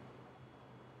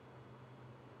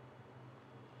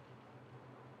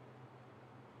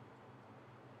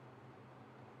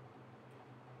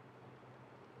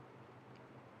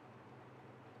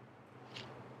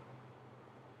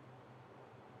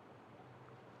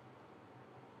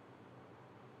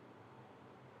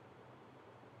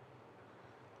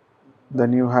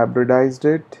 Then you hybridized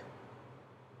it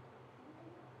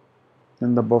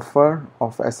in the buffer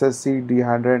of SSC,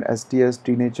 dehydrated STS,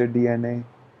 denatured DNA,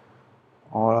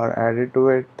 all are added to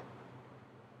it.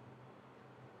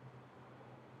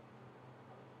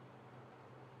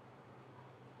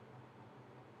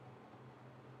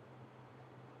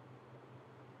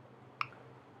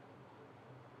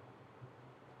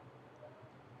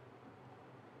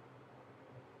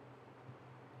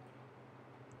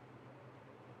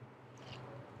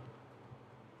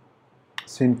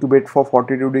 So incubate for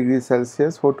 42 degrees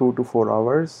Celsius for 2 to 4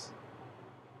 hours.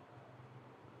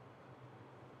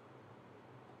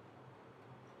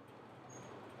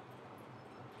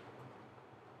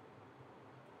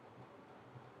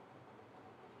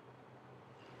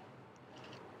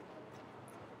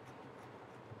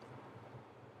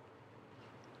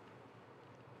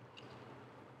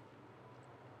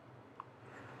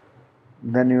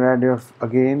 Then you add your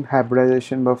again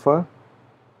hybridization buffer.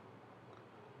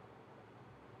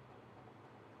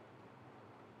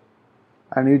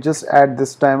 And you just add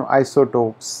this time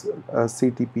isotopes,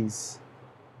 CTPs.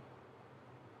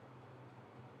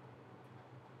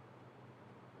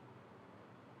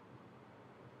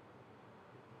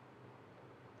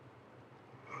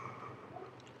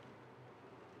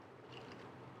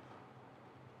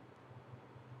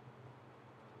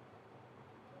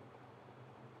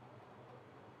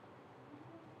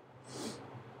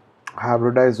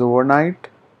 Hybridize overnight.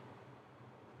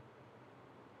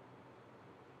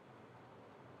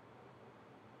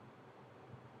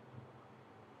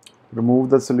 Remove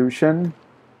the solution.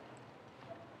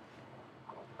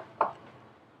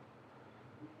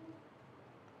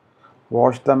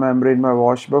 Wash the membrane by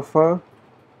wash buffer.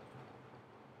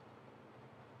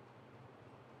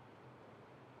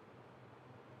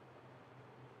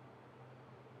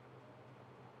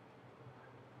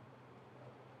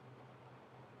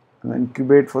 And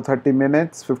incubate for 30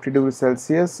 minutes, 50 degrees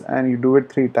Celsius, and you do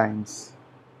it 3 times.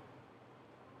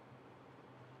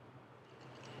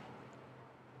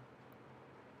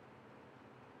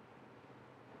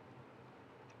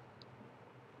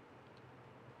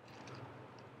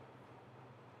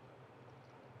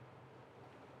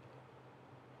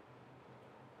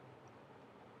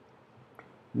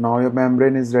 Now your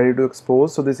membrane is ready to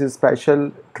expose. So this is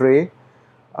special tray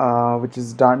which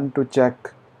is done to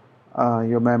check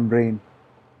your membrane.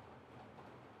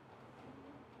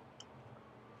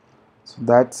 So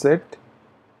that's it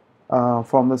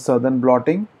from the southern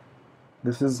blotting.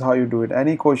 This is how you do it.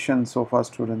 Any questions so far,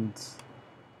 students?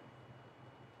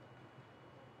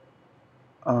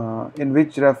 In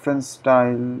which reference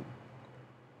style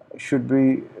should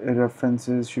be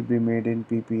references should be made in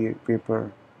PPA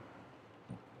paper?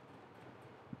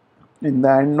 In the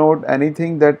endnote,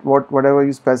 anything that whatever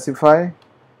you specify.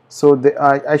 So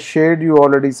I shared you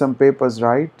already some papers,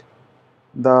 right?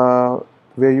 The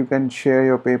where you can share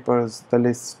your papers, the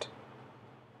list.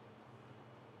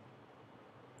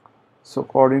 So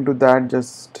according to that,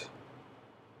 just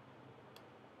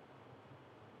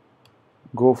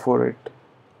go for it.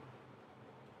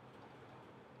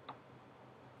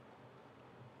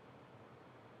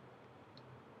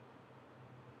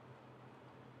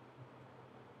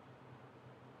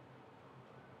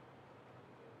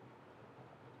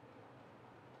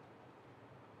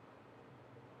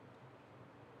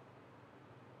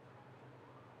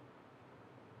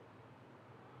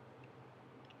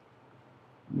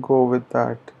 Go with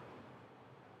that.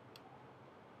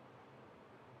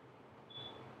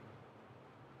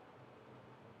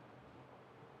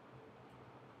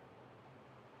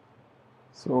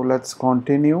 So let's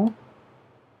continue.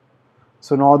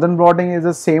 So northern blotting is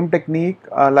the same technique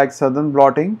like southern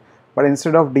blotting, but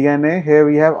instead of DNA, here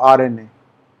we have RNA.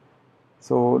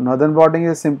 So northern blotting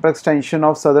is a simple extension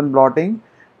of southern blotting,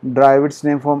 derive its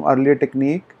name from earlier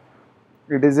technique.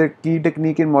 It is a key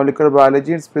technique in molecular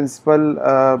biology. Its principal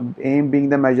aim being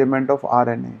the measurement of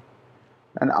RNA.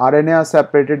 And RNA are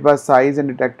separated by size and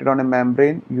detected on a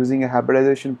membrane using a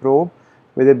hybridization probe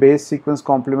with a base sequence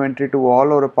complementary to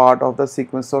all or a part of the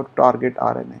sequence of target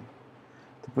RNA.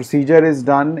 The procedure is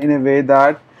done in a way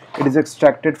that it is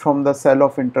extracted from the cell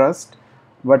of interest,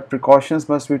 but precautions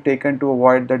must be taken to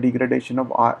avoid the degradation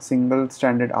of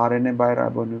single-stranded RNA by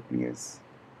ribonuclease,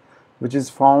 which is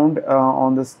found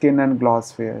on the skin and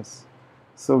glasswares.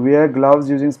 So wear gloves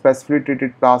using specifically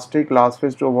treated plastic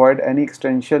glasswares to avoid any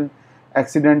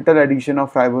accidental addition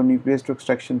of ribonuclease to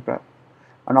extraction prep.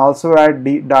 And also add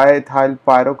diethyl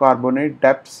pyrocarbonate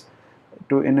DEPS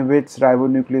to inhibit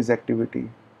ribonuclease activity.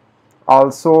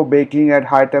 Also, baking at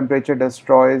high temperature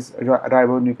destroys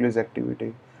ribonuclease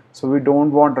activity. So we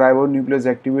don't want ribonuclease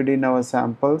activity in our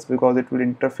samples because it will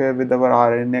interfere with our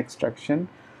RNA extraction.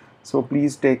 So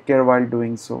please take care while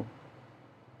doing so.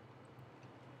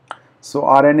 So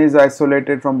RNA is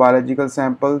isolated from biological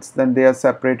samples, then they are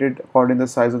separated according to the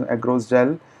size of the agarose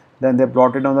gel, then they are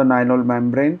blotted on the nylon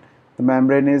membrane. The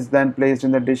membrane is then placed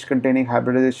in the dish containing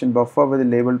hybridization buffer with a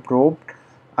label probe,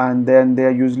 and then they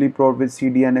are usually probed with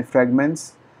cDNA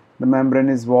fragments. The membrane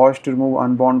is washed to remove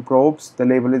unbound probes. The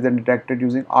label is then detected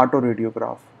using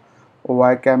autoradiograph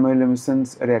or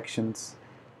chemiluminescence reactions.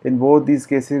 In both these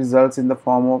cases, results in the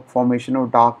formation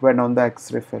of dark band on the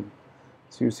X-ray film.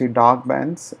 So you see dark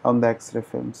bands on the X-ray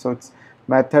film. So its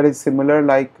method is similar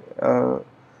like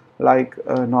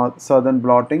southern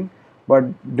blotting,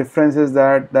 but difference is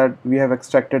that we have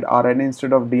extracted RNA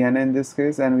instead of DNA in this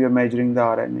case, and we are measuring the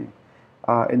RNA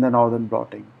in the northern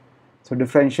blotting. So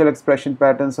differential expression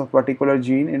patterns of particular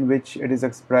gene in which it is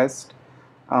expressed,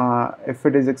 if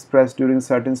it is expressed during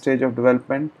certain stage of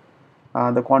development,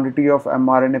 the quantity of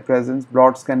mRNA presence,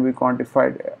 blots can be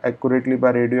quantified accurately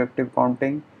by radioactive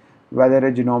counting, whether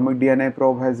a genomic DNA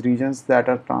probe has regions that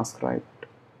are transcribed.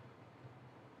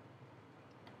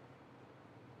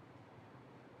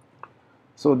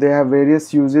 So they have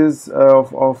various uses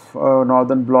of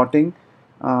northern blotting.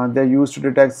 They're used to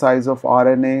detect size of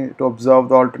RNA, to observe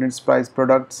the alternate splice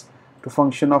products, to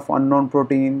function of unknown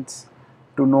proteins,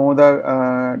 to know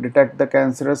detect the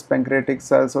cancerous pancreatic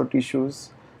cells or tissues,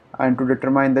 and to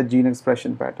determine the gene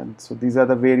expression patterns. So these are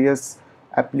the various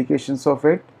applications of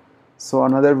it. So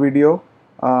another video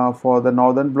for the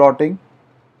northern blotting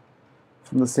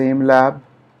from the same lab,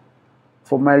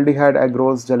 formaldehyde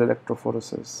agarose gel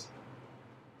electrophoresis.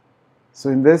 So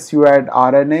in this you add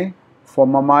RNA,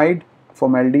 formamide,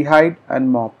 formaldehyde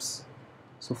and MOPS.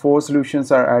 So 4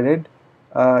 solutions are added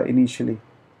initially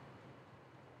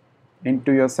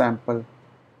into your sample.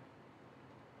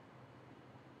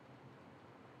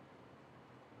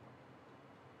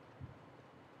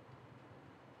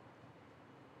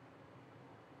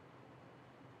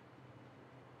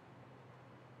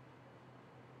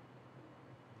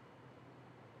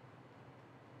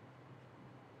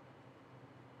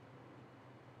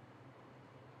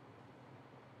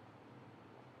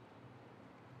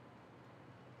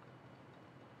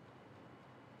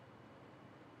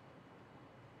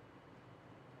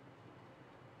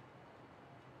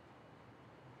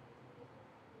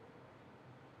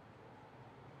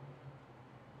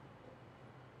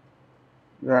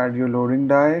 You add your loading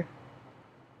dye.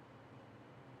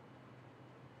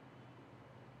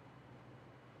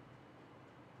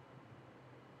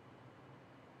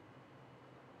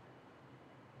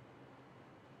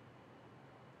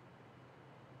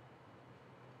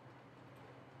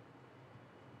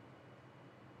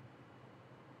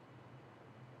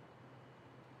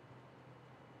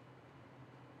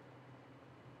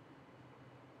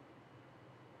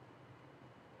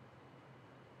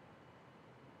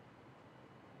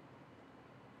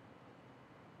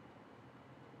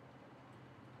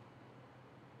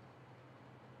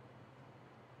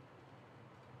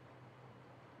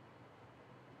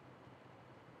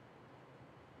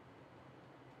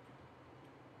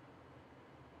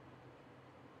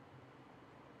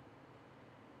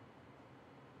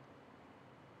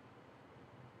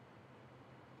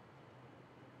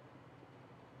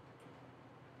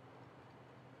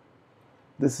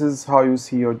 This is how you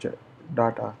see your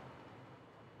data.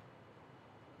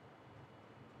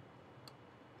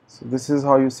 So this is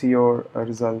how you see your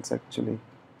results actually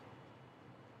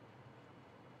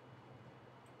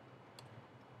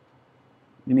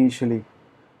initially,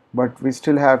 but we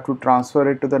still have to transfer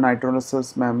it to the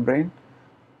nitrolysis membrane,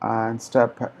 and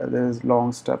there is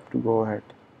long step to go ahead.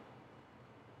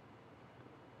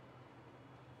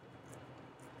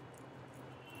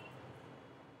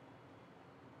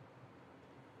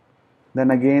 Then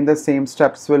again the same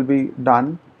steps will be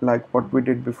done like what we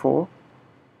did before.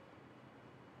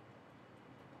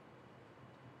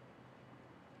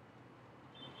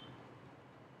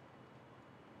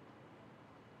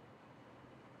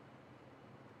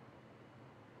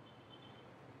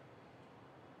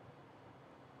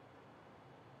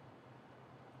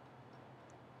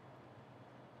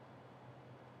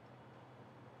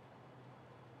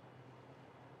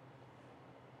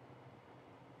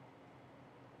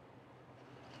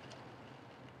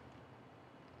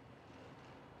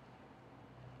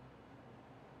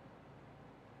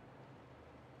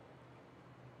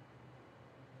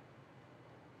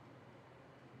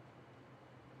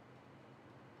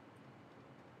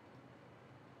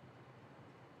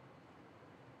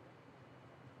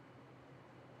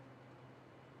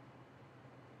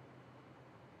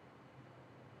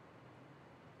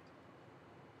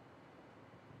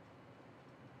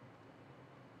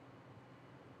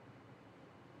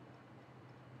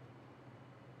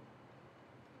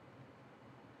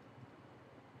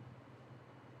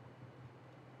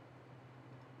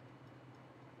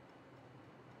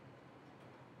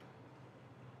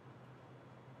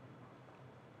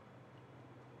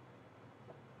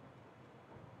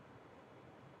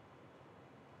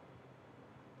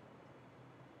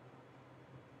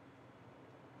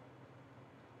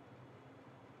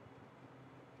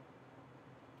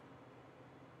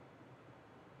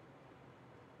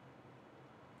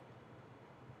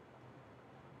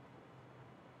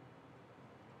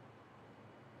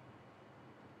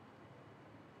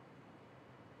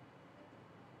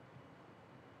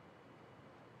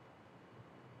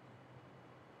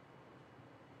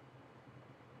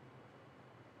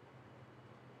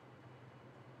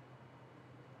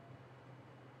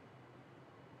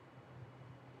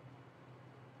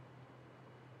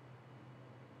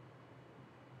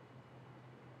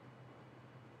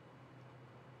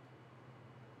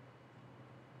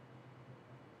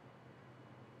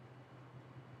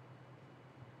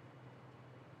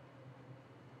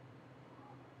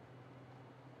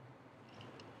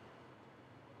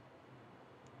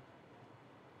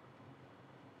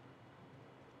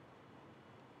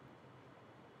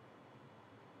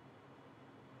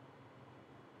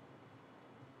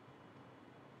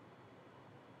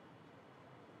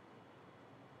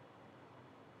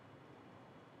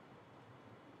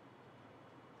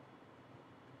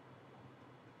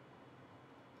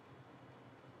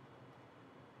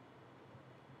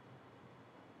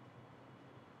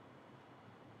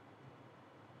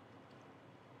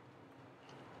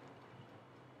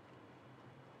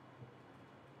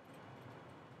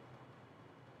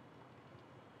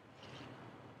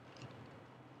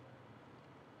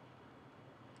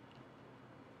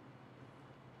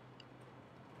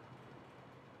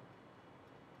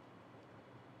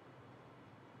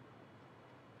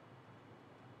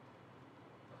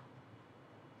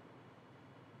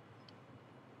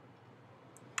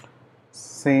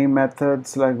 Same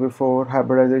methods like before,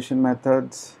 hybridization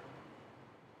methods.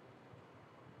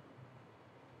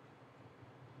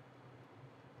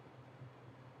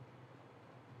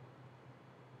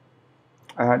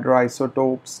 Add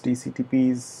isotopes,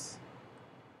 TCTPs.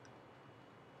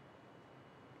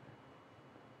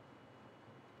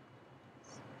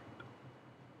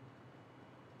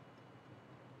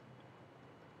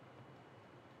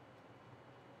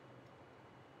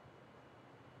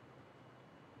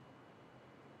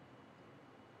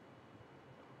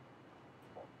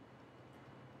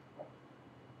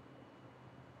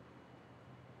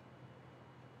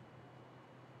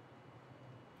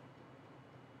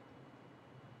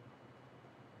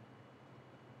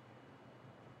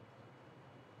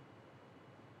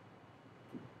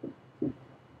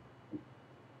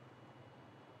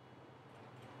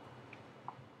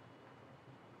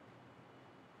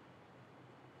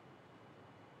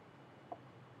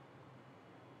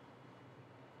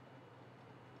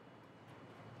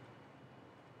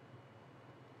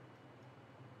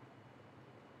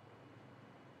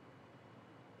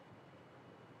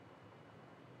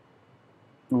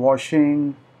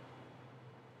 Washing.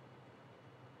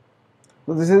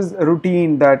 So this is a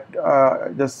routine that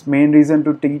just main reason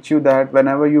to teach you that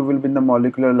whenever you will be in the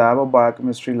molecular lab or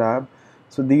biochemistry lab,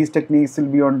 so these techniques will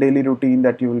be on daily routine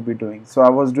that you will be doing. So I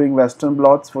was doing Western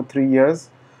blots for 3 years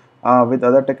with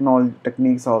other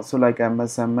techniques also like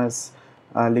MSMS,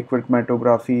 liquid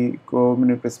chromatography,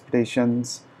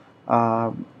 immunoprecipitations,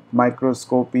 uh,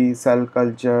 microscopy, cell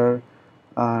culture,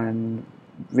 and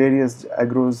various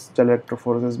agros, gel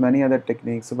electrophoresis, many other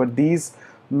techniques. So, but these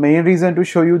main reason to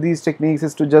show you these techniques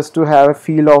is to just to have a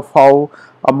feel of how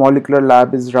a molecular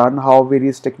lab is run, how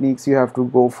various techniques you have to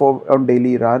go for on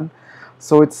daily run.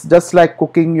 So it's just like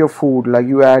cooking your food, like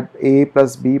you add A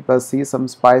plus B plus C, some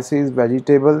spices,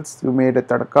 vegetables, you made a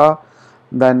tadka,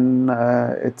 then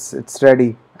it's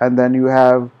ready, and then you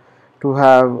have to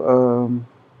have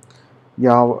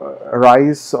yeah,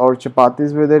 rice or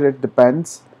chapatis with it, it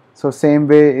depends. So same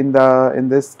way in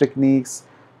this techniques,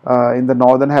 in the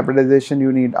northern hybridization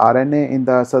you need RNA, in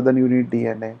the southern you need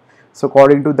DNA. So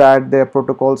according to that their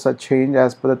protocols are changed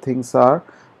as per the things are,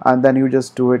 and then you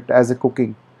just do it as a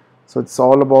cooking. So it's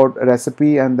all about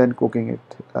recipe and then cooking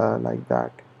it like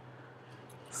that.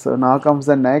 So now comes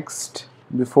the next.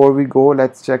 Before we go,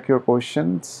 let's check your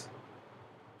questions.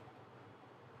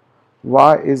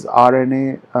 Why is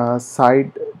RNA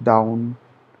side down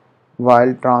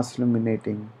while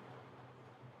translaminating?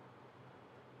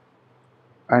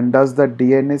 And does the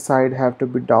DNA side have to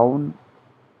be down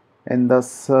in the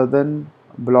southern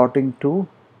blotting too?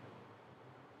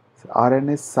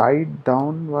 RNA side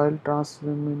down while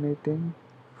translaminating?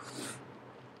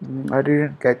 I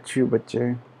didn't catch you,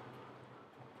 bache.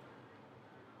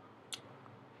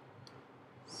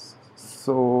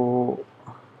 So,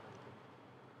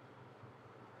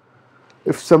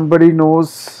 if somebody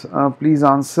knows, please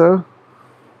answer.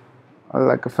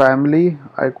 Like a family,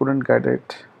 I couldn't get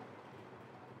it.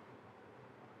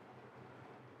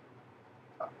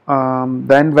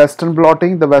 Then Western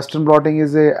blotting. The Western blotting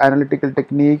is a analytical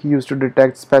technique used to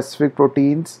detect specific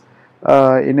proteins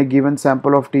in a given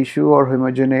sample of tissue or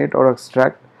homogenate or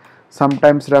extract,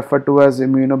 sometimes referred to as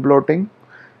immunoblotting.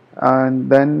 And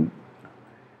then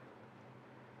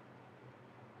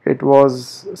it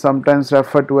was sometimes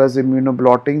referred to as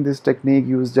immunoblotting. This technique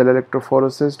used gel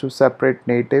electrophoresis to separate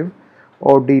native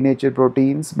or denatured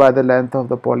proteins by the length of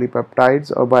the polypeptides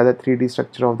or by the 3D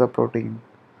structure of the protein.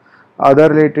 Other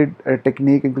related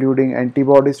technique including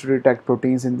antibodies to detect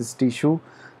proteins in this tissue,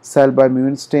 cell by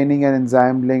immune staining and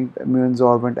enzyme-linked immune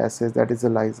sorbent assays, that is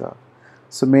ELISA.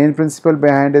 So main principle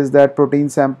behind is that protein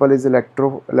sample is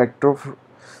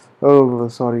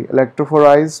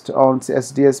electrophorized on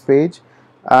SDS page,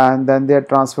 and then they are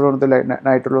transferred on the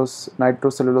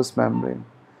nitrocellulose membrane.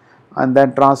 And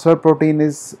then transfer protein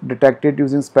is detected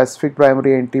using specific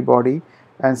primary antibody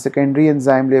and secondary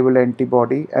enzyme labeled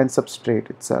antibody and substrate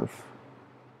itself.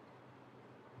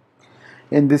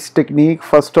 In this technique,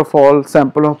 first of all,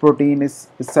 sample of protein is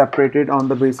separated on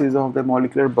the basis of the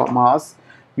molecular mass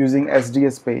using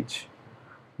SDS page.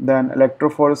 Then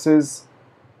electrophoresis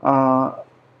uh,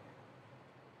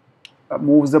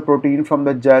 moves the protein from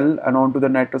the gel and onto the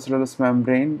nitrocellulose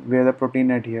membrane where the protein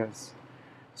adheres.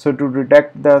 So to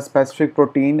detect the specific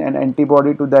protein, an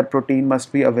antibody to that protein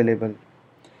must be available.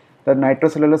 The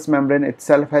nitrocellulose membrane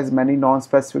itself has many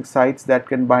non-specific sites that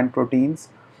can bind proteins,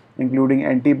 including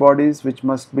antibodies which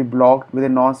must be blocked with a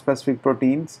non-specific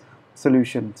proteins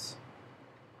solutions.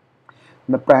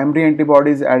 The primary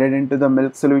antibody is added into the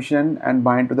milk solution and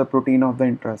bind to the protein of the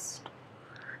interest.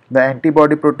 The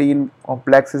antibody protein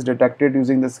complex is detected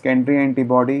using the secondary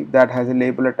antibody that has a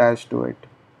label attached to it.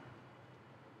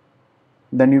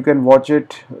 Then you can watch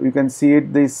it, you can see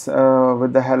it this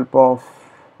with the help of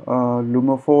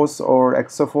lumophos or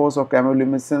exophos or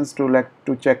chemiluminescence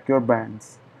to check your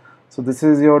bands. So this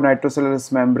is your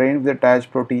nitrocellulose membrane with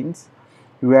attached proteins.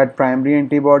 You had primary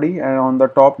antibody and on the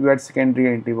top you had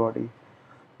secondary antibody.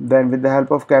 Then with the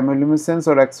help of chemiluminescence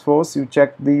or exophos you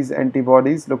check these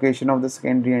antibodies, location of the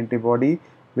secondary antibody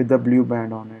with the blue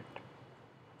band on it.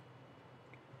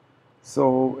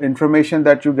 So information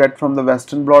that you get from the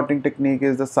Western blotting technique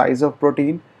is the size of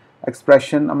protein,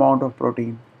 expression, amount of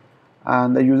protein.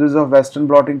 And the uses of Western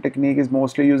blotting technique is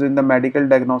mostly used in the medical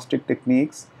diagnostic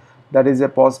techniques. That is, a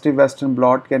positive Western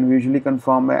blot can usually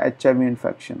confirm HIV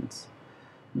infections.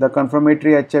 The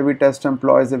confirmatory HIV test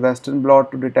employs a Western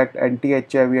blot to detect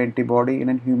anti-HIV antibody in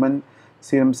a human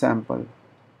serum sample.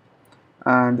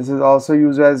 And this is also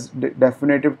used as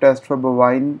definitive test for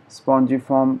bovine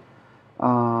spongiform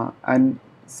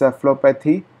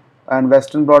encephalopathy, and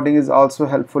Western blotting is also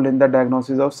helpful in the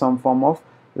diagnosis of some form of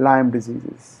Lyme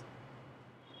diseases.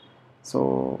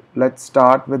 So let's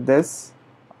start with this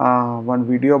one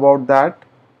video about that.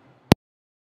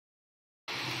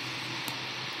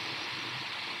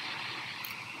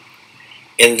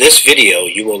 In this video,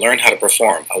 you will learn how to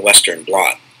perform a Western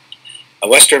blot. A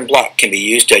Western blot can be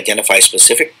used to identify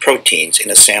specific proteins in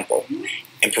a sample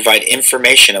and provide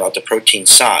information about the protein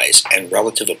size and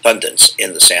relative abundance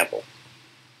in the sample.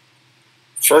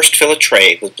 First, fill a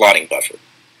tray with blotting buffer.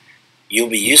 You will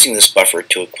be using this buffer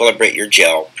to equilibrate your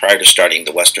gel prior to starting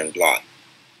the Western blot.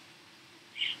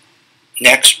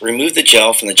 Next, remove the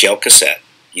gel from the gel cassette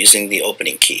using the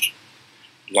opening key.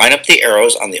 Line up the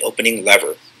arrows on the opening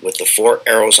lever with the 4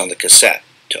 arrows on the cassette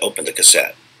to open the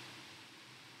cassette.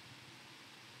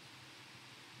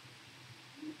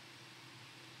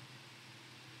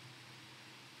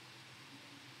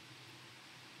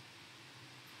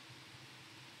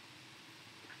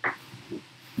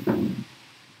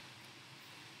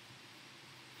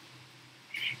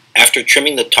 After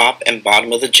trimming the top and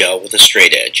bottom of the gel with a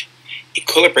straight edge,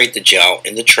 equilibrate the gel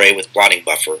in the tray with blotting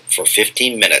buffer for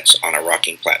 15 minutes on a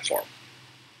rocking platform.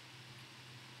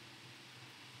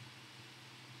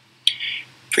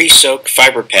 Pre-soak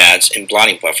fiber pads in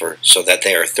blotting buffer so that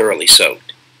they are thoroughly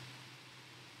soaked.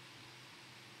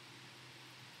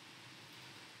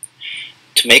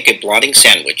 To make a blotting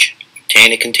sandwich,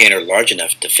 obtain a container large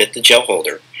enough to fit the gel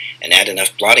holder and add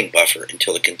enough blotting buffer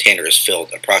until the container is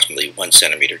filled approximately 1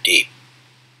 centimeter deep.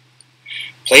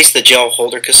 Place the gel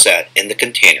holder cassette in the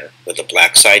container with the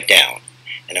black side down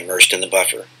and immersed in the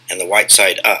buffer, and the white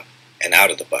side up and out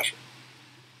of the buffer.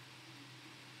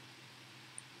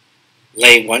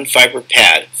 Lay 1 fiber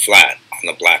pad flat on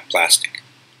the black plastic.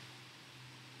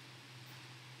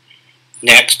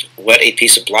 Next, wet a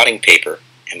piece of blotting paper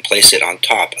and place it on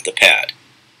top of the pad.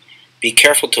 Be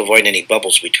careful to avoid any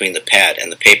bubbles between the pad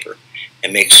and the paper,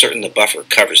 and make certain the buffer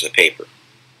covers the paper.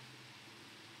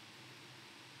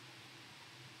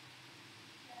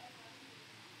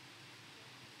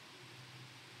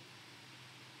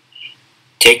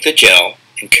 Take the gel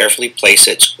and carefully place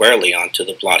it squarely onto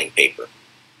the blotting paper.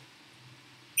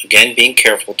 Again, being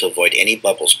careful to avoid any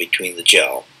bubbles between the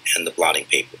gel and the blotting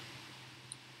paper.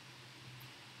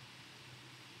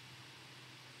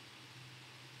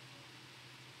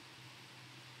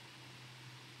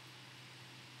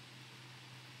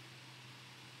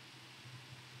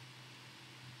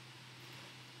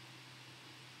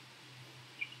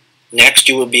 Next,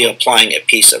 you will be applying a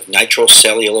piece of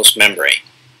nitrocellulose membrane.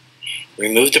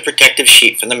 Remove the protective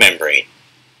sheet from the membrane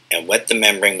and wet the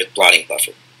membrane with blotting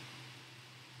buffer.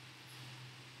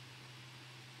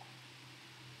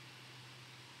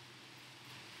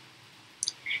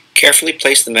 Carefully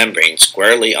place the membrane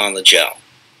squarely on the gel.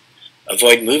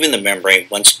 Avoid moving the membrane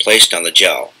once placed on the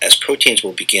gel, as proteins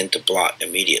will begin to blot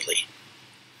immediately.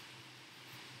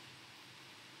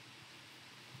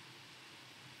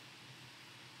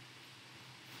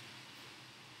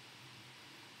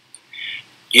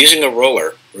 Using a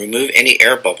roller, remove any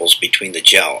air bubbles between the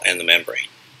gel and the membrane.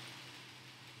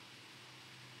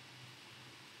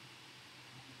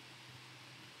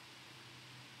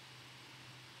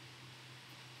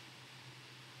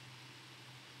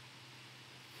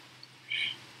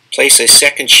 Place a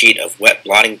second sheet of wet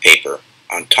blotting paper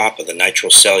on top of the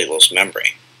nitrocellulose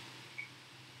membrane.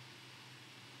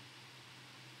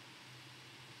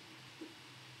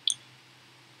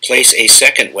 Place a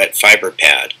second wet fiber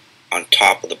pad on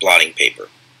top of the blotting paper.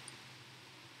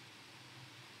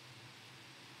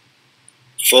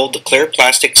 Fold the clear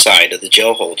plastic side of the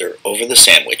gel holder over the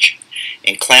sandwich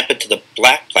and clamp it to the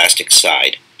black plastic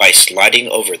side by sliding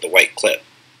over the white clip.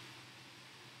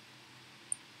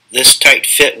 This tight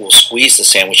fit will squeeze the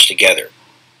sandwich together.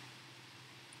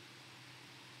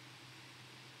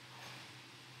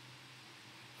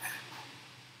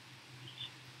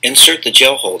 Insert the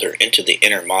gel holder into the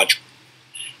inner module.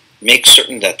 Make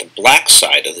certain that the black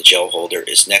side of the gel holder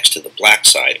is next to the black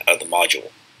side of the module.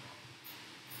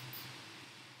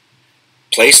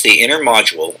 Place the inner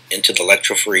module into the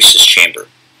electrophoresis chamber.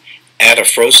 Add a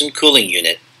frozen cooling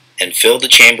unit and fill the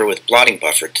chamber with blotting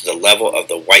buffer to the level of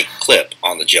the white clip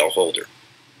on the gel holder.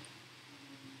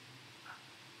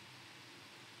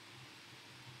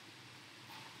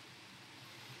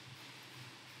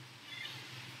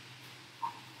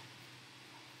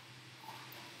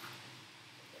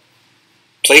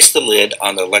 Place the lid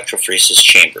on the electrophoresis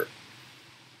chamber.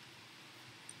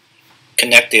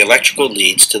 Connect the electrical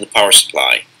leads to the power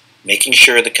supply, making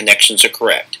sure the connections are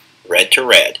correct, red to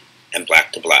red and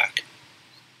black to black.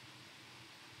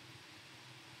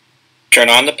 Turn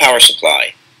on the power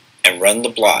supply and run the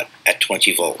blot at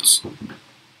 20 volts.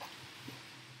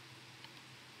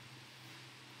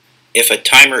 If a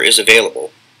timer is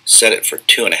available, set it for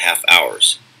 2.5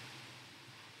 hours.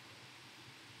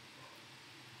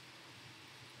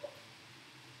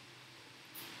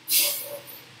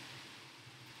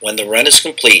 When the run is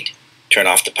complete, turn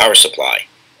off the power supply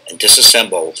and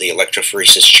disassemble the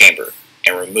electrophoresis chamber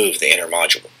and remove the inner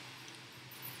module.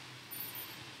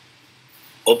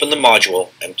 Open the module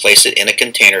and place it in a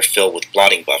container filled with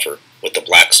blotting buffer with the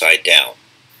black side down.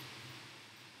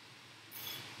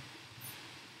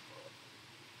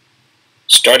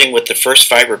 Starting with the first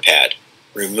fiber pad,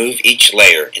 remove each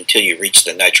layer until you reach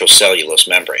the nitrocellulose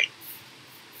membrane.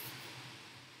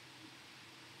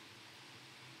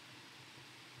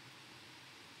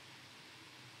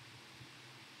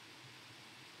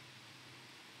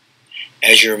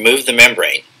 As you remove the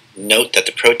membrane, note that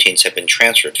the proteins have been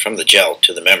transferred from the gel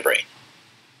to the membrane.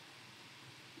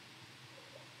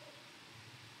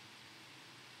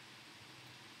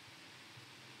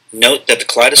 Note that the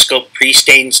kaleidoscope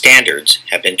pre-stain standards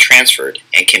have been transferred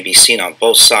and can be seen on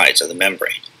both sides of the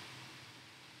membrane.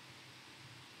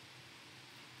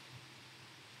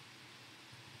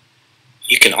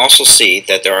 You can also see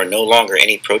that there are no longer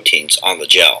any proteins on the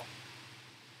gel.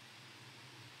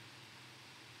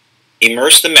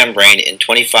 Immerse the membrane in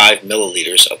 25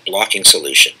 milliliters of blocking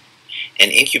solution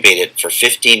and incubate it for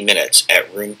 15 minutes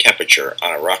at room temperature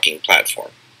on a rocking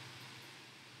platform.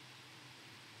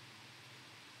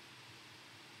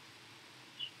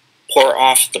 Pour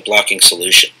off the blocking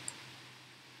solution.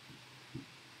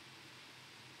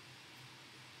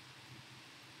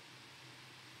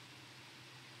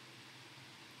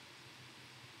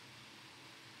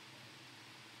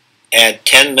 Add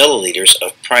 10 milliliters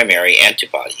of primary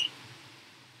antibody.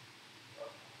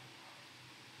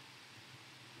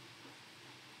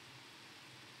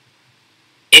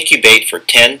 Incubate for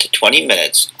 10 to 20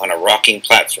 minutes on a rocking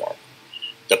platform.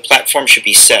 The platform should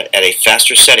be set at a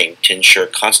faster setting to ensure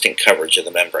constant coverage of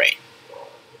the membrane.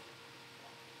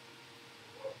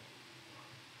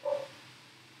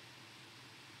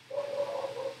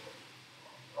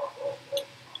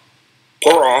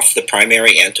 Pour off the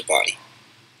primary antibody.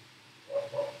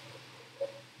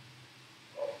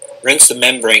 Rinse the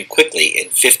membrane quickly in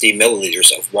 50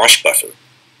 milliliters of wash buffer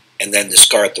and then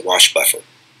discard the wash buffer.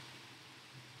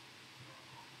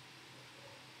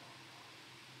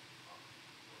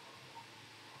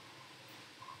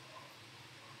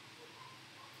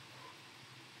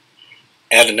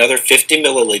 Add another 50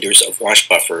 milliliters of wash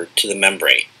buffer to the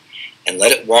membrane and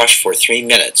let it wash for 3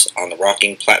 minutes on the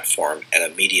rocking platform at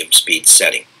a medium speed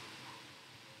setting.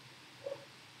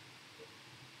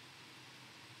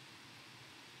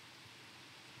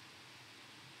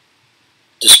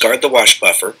 Discard the wash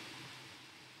buffer.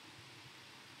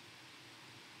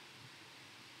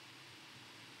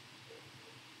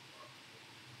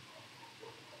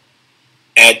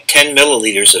 Add 10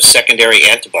 milliliters of secondary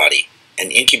antibody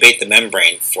and incubate the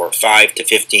membrane for 5 to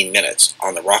 15 minutes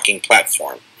on the rocking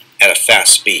platform at a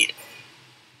fast speed.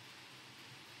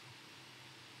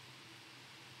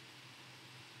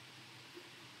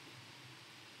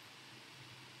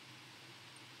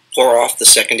 Pour off the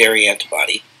secondary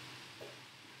antibody.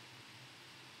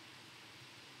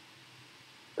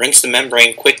 Rinse the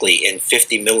membrane quickly in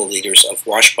 50 milliliters of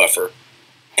wash buffer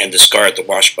and discard the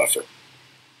wash buffer.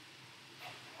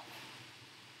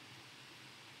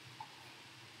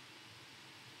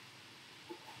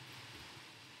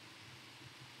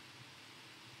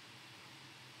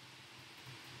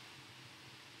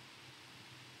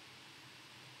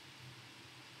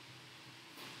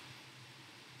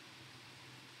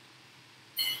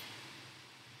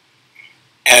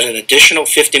 Add an additional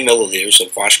 50 milliliters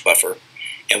of wash buffer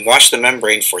and wash the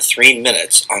membrane for 3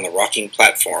 minutes on the rocking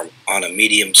platform on a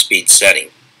medium speed setting.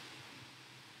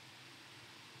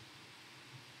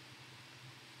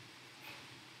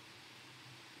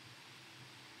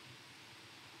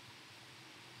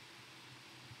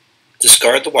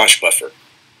 Discard the wash buffer.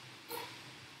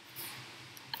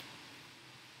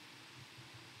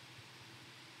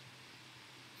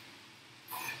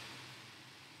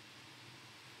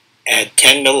 Add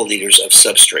 10 milliliters of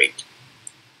substrate.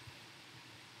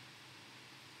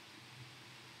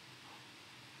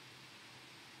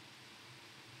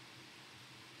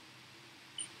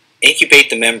 Incubate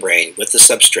the membrane with the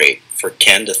substrate for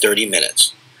 10 to 30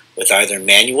 minutes with either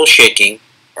manual shaking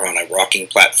or on a rocking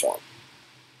platform.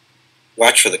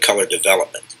 Watch for the color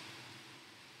development.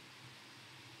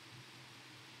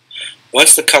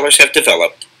 Once the colors have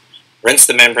developed, rinse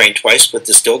the membrane twice with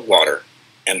distilled water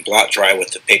and blot dry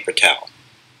with a paper towel.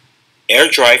 Air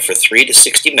dry for 3 to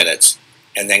 60 minutes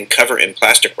and then cover in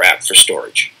plastic wrap for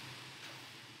storage.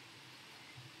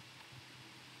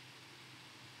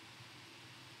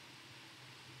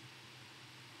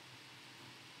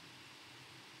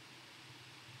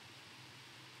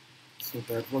 So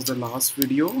that was the last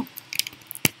video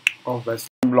of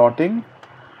Western blotting.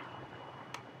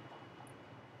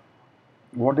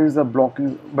 What is the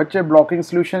blocking? Bachche, blocking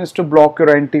solution is to block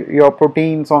your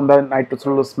proteins on the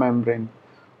nitrocellulose membrane,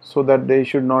 so that they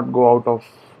should not go out of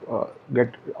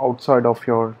get outside of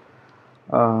your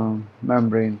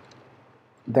membrane.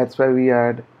 That's why we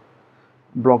add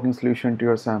blocking solution to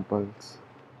your samples.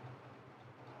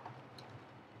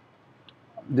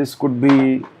 This could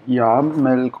be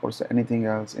milk or anything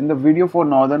else. In the video for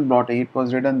northern blotting, it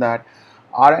was written that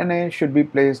RNA should be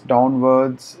placed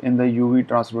downwards in the UV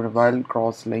transporter while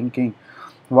cross-linking.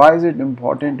 Why is it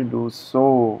important to do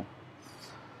so?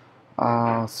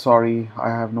 Sorry, I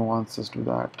have no answers to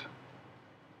that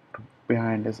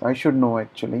behind this. I should know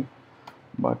actually,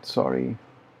 but sorry.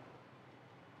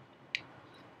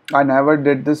 I never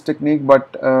did this technique,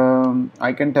 but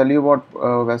I can tell you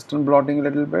about Western blotting a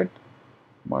little bit,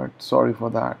 but sorry for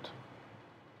that.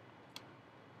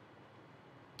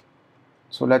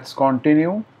 So let's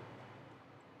continue.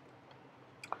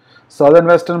 Southern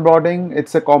Western blotting,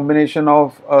 it's a combination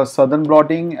of Southern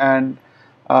blotting and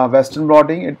Western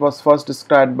blotting. It was first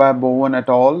described by Bowen et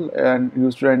al. And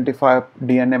used to identify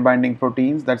DNA binding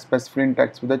proteins that specifically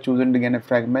interact with the chosen DNA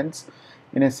fragments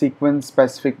in a sequence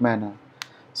specific manner.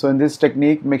 So in this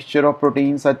technique, mixture of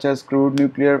proteins such as crude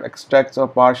nuclear extracts or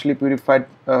partially purified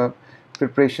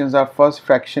preparations are first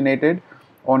fractionated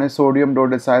on a sodium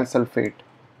dodecyl sulfate.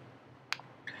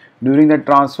 During the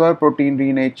transfer, protein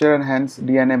renature and hence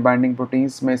DNA binding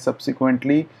proteins may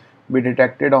subsequently be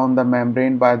detected on the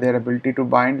membrane by their ability to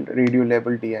bind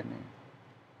radio-labeled DNA.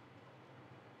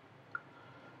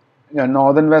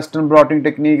 Northern Western blotting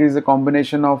technique is a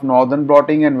combination of Northern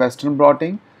blotting and Western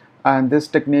blotting, and this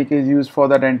technique is used for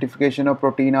the identification of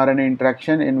protein RNA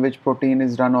interaction in which protein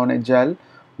is run on a gel,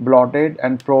 blotted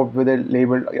and probed with a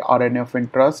labeled RNA of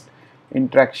interest.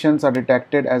 Interactions are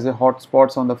detected as a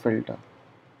hotspots on the filter.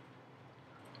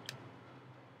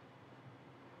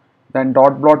 Then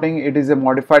dot blotting, it is a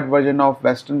modified version of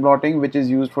Western blotting which is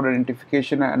used for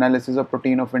identification and analysis of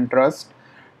protein of interest.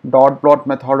 Dot blot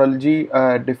methodology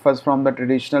differs from the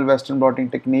traditional Western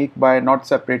blotting technique by not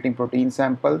separating protein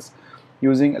samples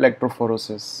using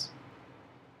electrophoresis.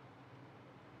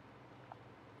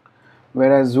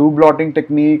 Whereas zoo blotting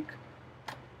technique,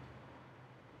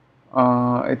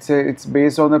 it's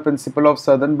based on the principle of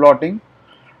Southern blotting.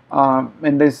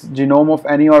 In this genome of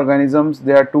any organisms,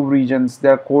 there are two regions.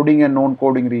 There are coding and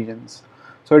non-coding regions.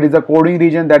 So it is the coding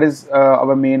region that is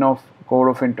our main of code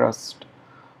of interest.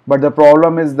 But the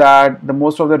problem is that the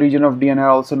most of the region of DNA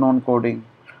are also non-coding.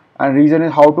 And reason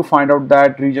is how to find out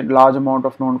that region, large amount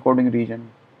of non-coding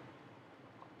region.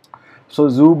 So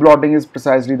zoo blotting is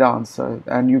precisely the answer,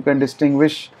 and you can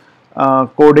distinguish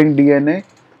coding DNA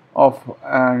of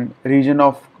region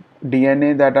of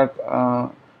DNA that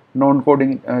are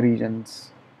non-coding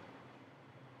regions.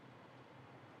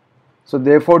 So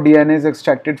therefore DNA is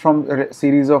extracted from a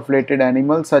series of related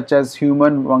animals such as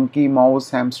human, monkey, mouse,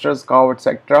 hamsters, cow,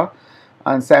 etc.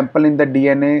 and sample in the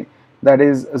DNA that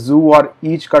is zoo are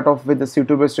each cut off with the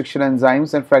suitable restriction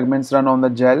enzymes and fragments run on the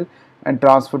gel and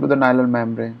transferred to the nylon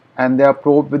membrane, and they are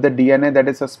probed with the DNA that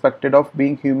is suspected of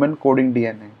being human coding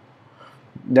DNA.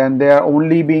 Then they are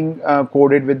only being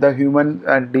coded with the human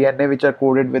DNA which are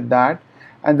coded with that,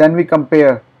 and then we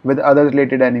compare with other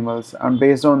related animals, and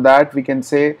based on that we can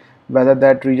say whether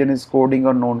that region is coding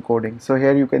or non-coding. So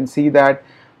here you can see that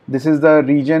this is the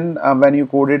region when you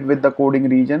coded with the coding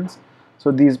regions.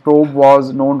 So this probe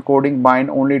was non-coding bind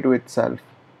only to itself.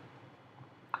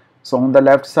 So on the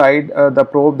left side, the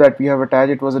probe that we have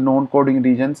attached, it was a non-coding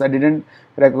regions. I didn't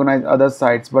recognize other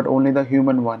sites, but only the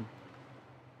human one.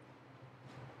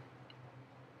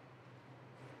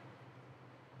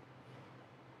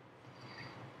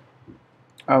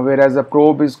 Whereas the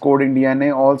probe is coding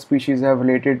DNA, all species have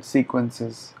related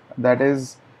sequences. That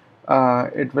is,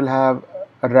 it will have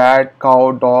a rat,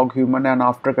 cow, dog, human, and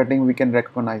after cutting we can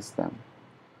recognize them.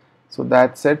 So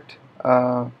that's it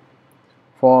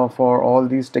for all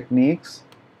these techniques.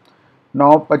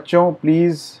 Now, bachcho,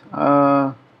 please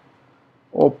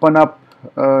open up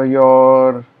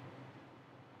your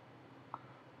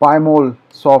PyMol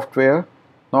software.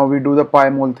 Now we do the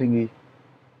PyMol thingy.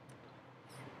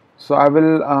 So I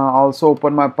will also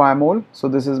open my PyMol. So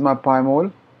this is my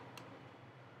PyMol,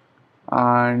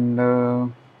 and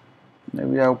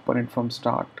maybe I open it from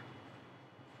start.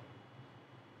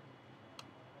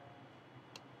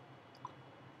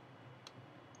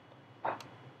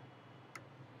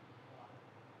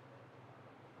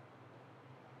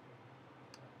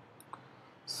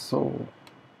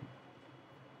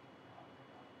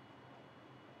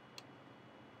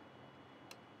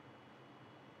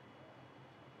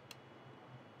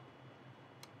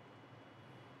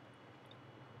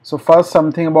 So first,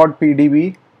 something about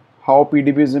PDB, how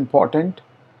PDB is important.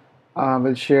 I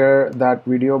will share that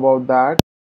video about that.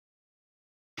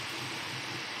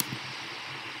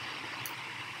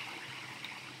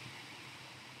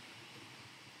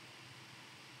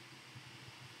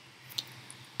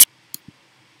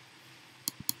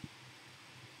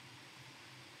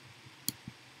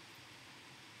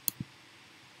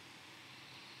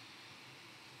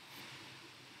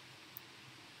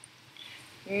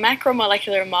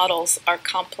 Macromolecular models are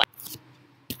complex.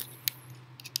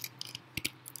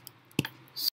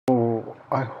 So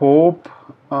I hope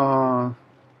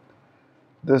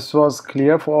this was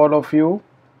clear for all of you,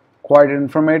 quite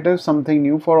informative, something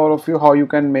new for all of you, how you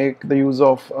can make the use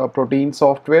of protein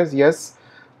softwares. Yes,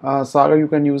 Sagar, you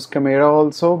can use Chimera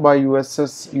also by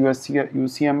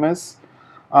UCMS.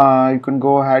 You can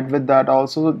go ahead with that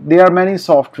also. There are many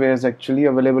softwares actually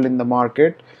available in the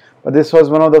market, but this was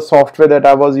one of the software that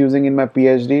I was using in my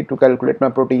PhD to calculate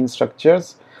my protein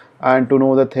structures and to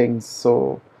know the things.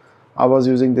 So I was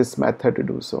using this method to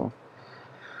do so.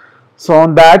 So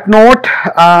on that note,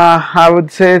 I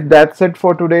would say that's it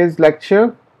for today's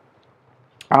lecture.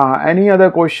 Any other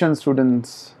questions,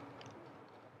 students?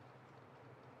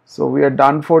 So we are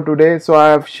done for today. So I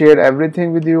have shared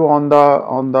everything with you on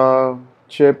the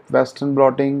chip, Western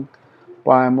blotting,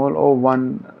 PyMol, or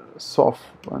one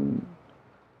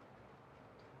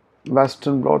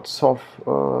Western blot soft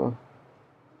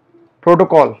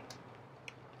protocol.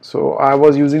 So I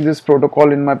was using this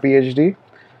protocol in my PhD.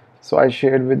 So I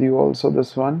shared with you also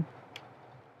this one.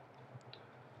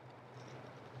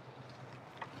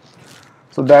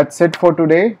 So that's it for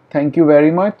today. Thank you very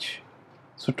much.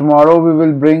 So tomorrow we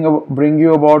will bring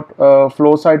you about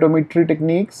flow cytometry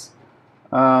techniques,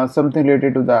 something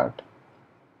related to that.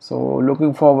 So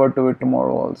looking forward to it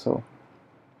tomorrow also.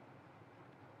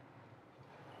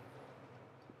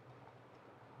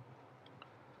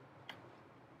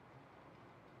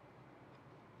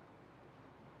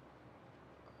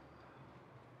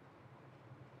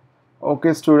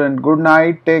 Okay, student. Good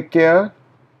night. Take care.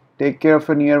 Take care of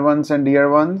your near ones and dear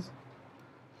ones,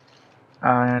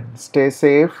 and stay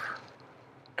safe.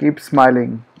 Keep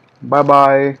smiling. Bye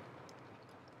bye.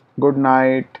 Good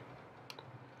night.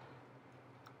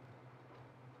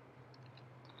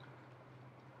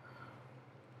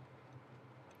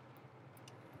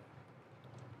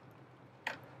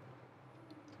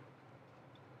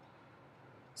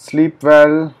 Sleep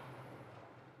well.